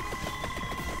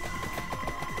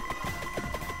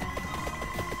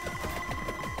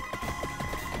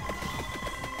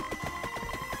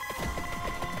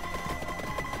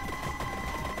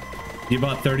 You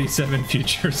bought 37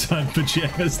 futures on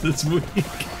pajamas this week.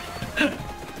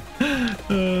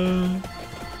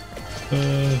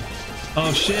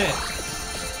 Oh shit.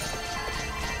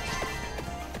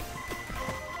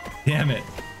 Damn it.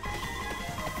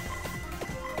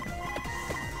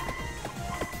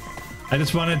 I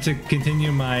just wanted to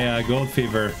continue my gold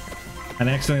fever and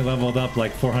accidentally leveled up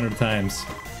like 400 times.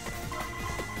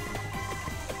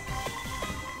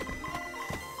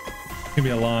 It's gonna be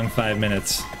a long 5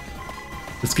 minutes.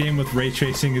 This game with ray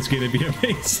tracing is gonna be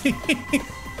amazing.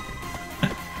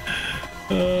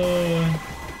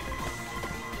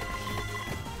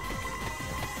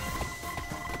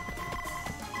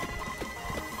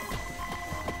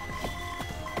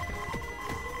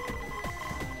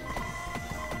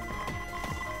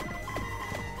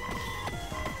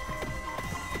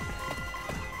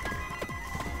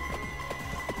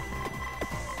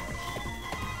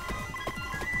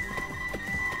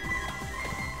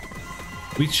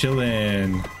 We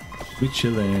chillin'. We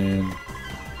chillin'.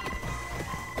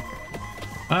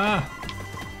 Ah!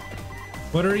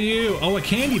 What are you? Oh, a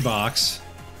candy box.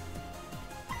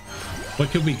 What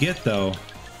could we get though?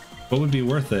 What would be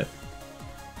worth it?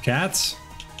 Cats?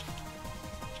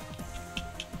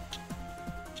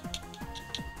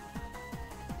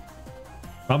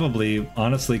 Probably,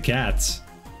 honestly, cats.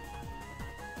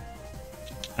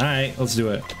 Alright, let's do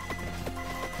it.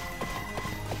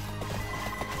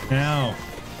 Now.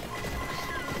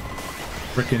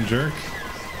 Frickin' jerk.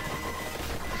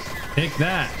 Take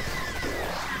that.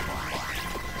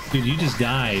 Dude, you just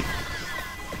died.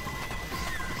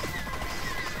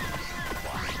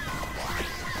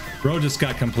 Bro just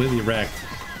got completely wrecked.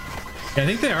 Yeah, I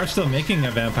think they are still making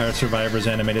a Vampire Survivors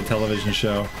animated television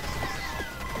show.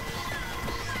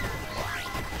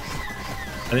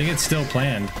 I think it's still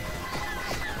planned.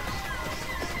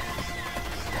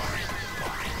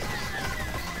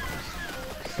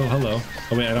 Oh, hello.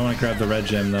 Oh, wait, I don't want to grab the red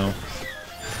gem, though.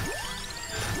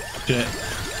 Shit.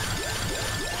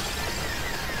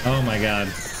 Oh, my God.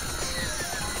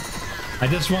 I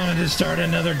just wanted to start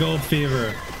another gold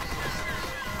fever.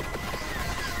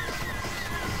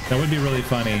 That would be really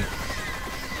funny.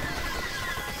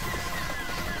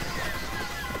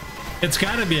 It's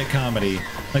gotta be a comedy.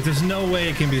 Like, there's no way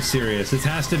it can be serious. It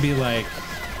has to be, like,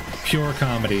 pure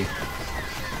comedy.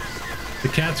 The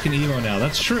cats can emo now.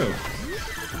 That's true.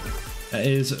 That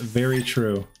is very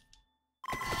true.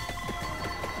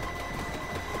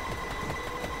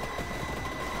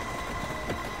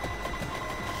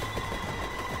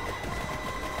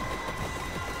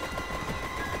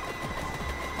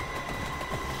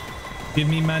 Give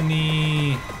me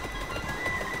money.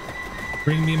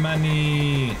 Bring me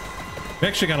money. We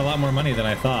actually got a lot more money than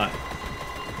I thought.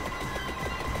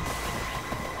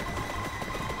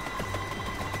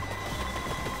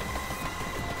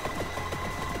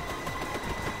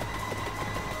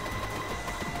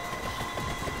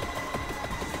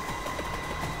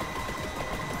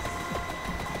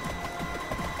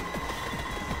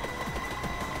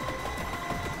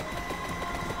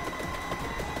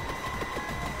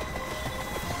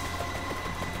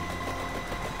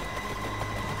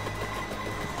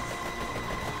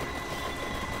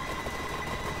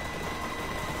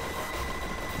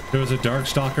 There was a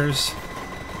Darkstalkers.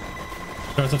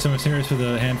 Starts off so mysterious with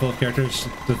a handful of characters,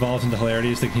 devolves into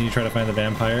hilarities that can you try to find the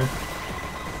vampire.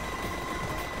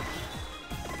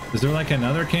 Is there like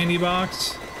another candy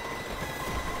box?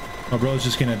 Oh, bro's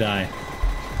just gonna die.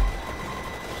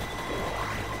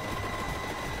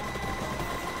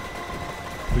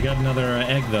 We got another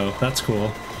egg though. That's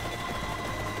cool.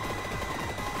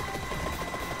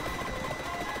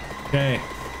 Okay.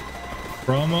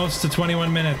 We're almost to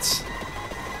 21 minutes.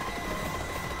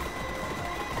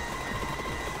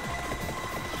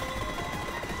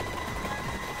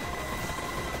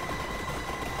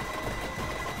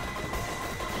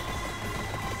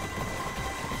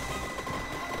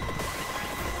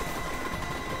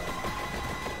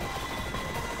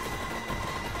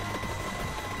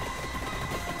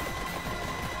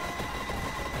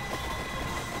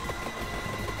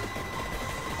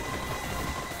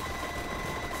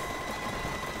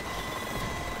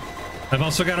 I've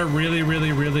also got a really,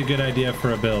 really, really good idea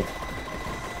for a build.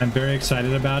 I'm very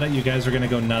excited about it. You guys are gonna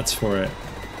go nuts for it.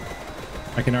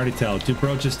 I can already tell.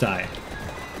 Dupro just died.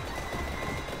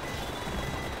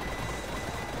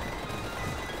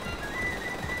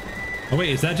 Oh wait,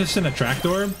 is that just an attract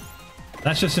orb?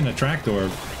 That's just an attract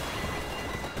orb.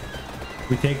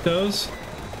 We take those?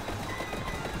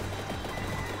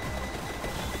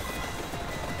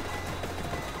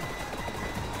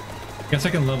 Guess I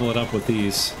can level it up with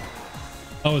these.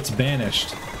 Oh, it's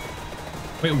banished.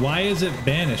 Wait, why is it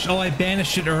banished? Oh, I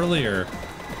banished it earlier.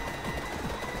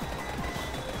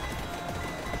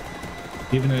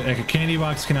 Even like a candy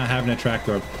box cannot have an attract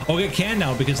orb. Oh, it can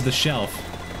now because of the shelf.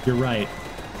 You're right.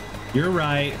 You're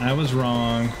right. I was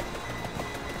wrong.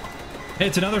 Hey,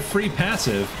 it's another free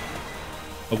passive.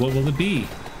 But what will it be?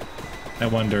 I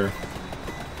wonder.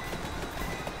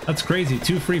 That's crazy.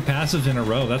 2 free passives in a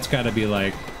row. That's got to be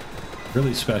like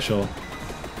really special.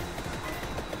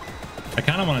 I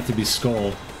kind of want it to be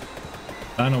Skull.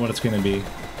 I don't know what it's going to be.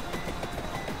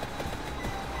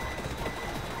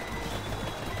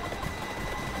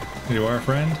 You are a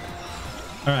friend?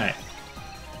 Alright.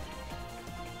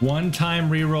 1-time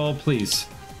reroll, please.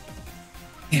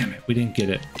 Damn it, we didn't get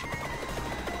it.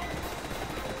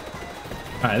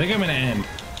 Alright, I think I'm going to end.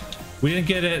 We didn't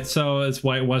get it, so it's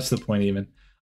why. What's the point even?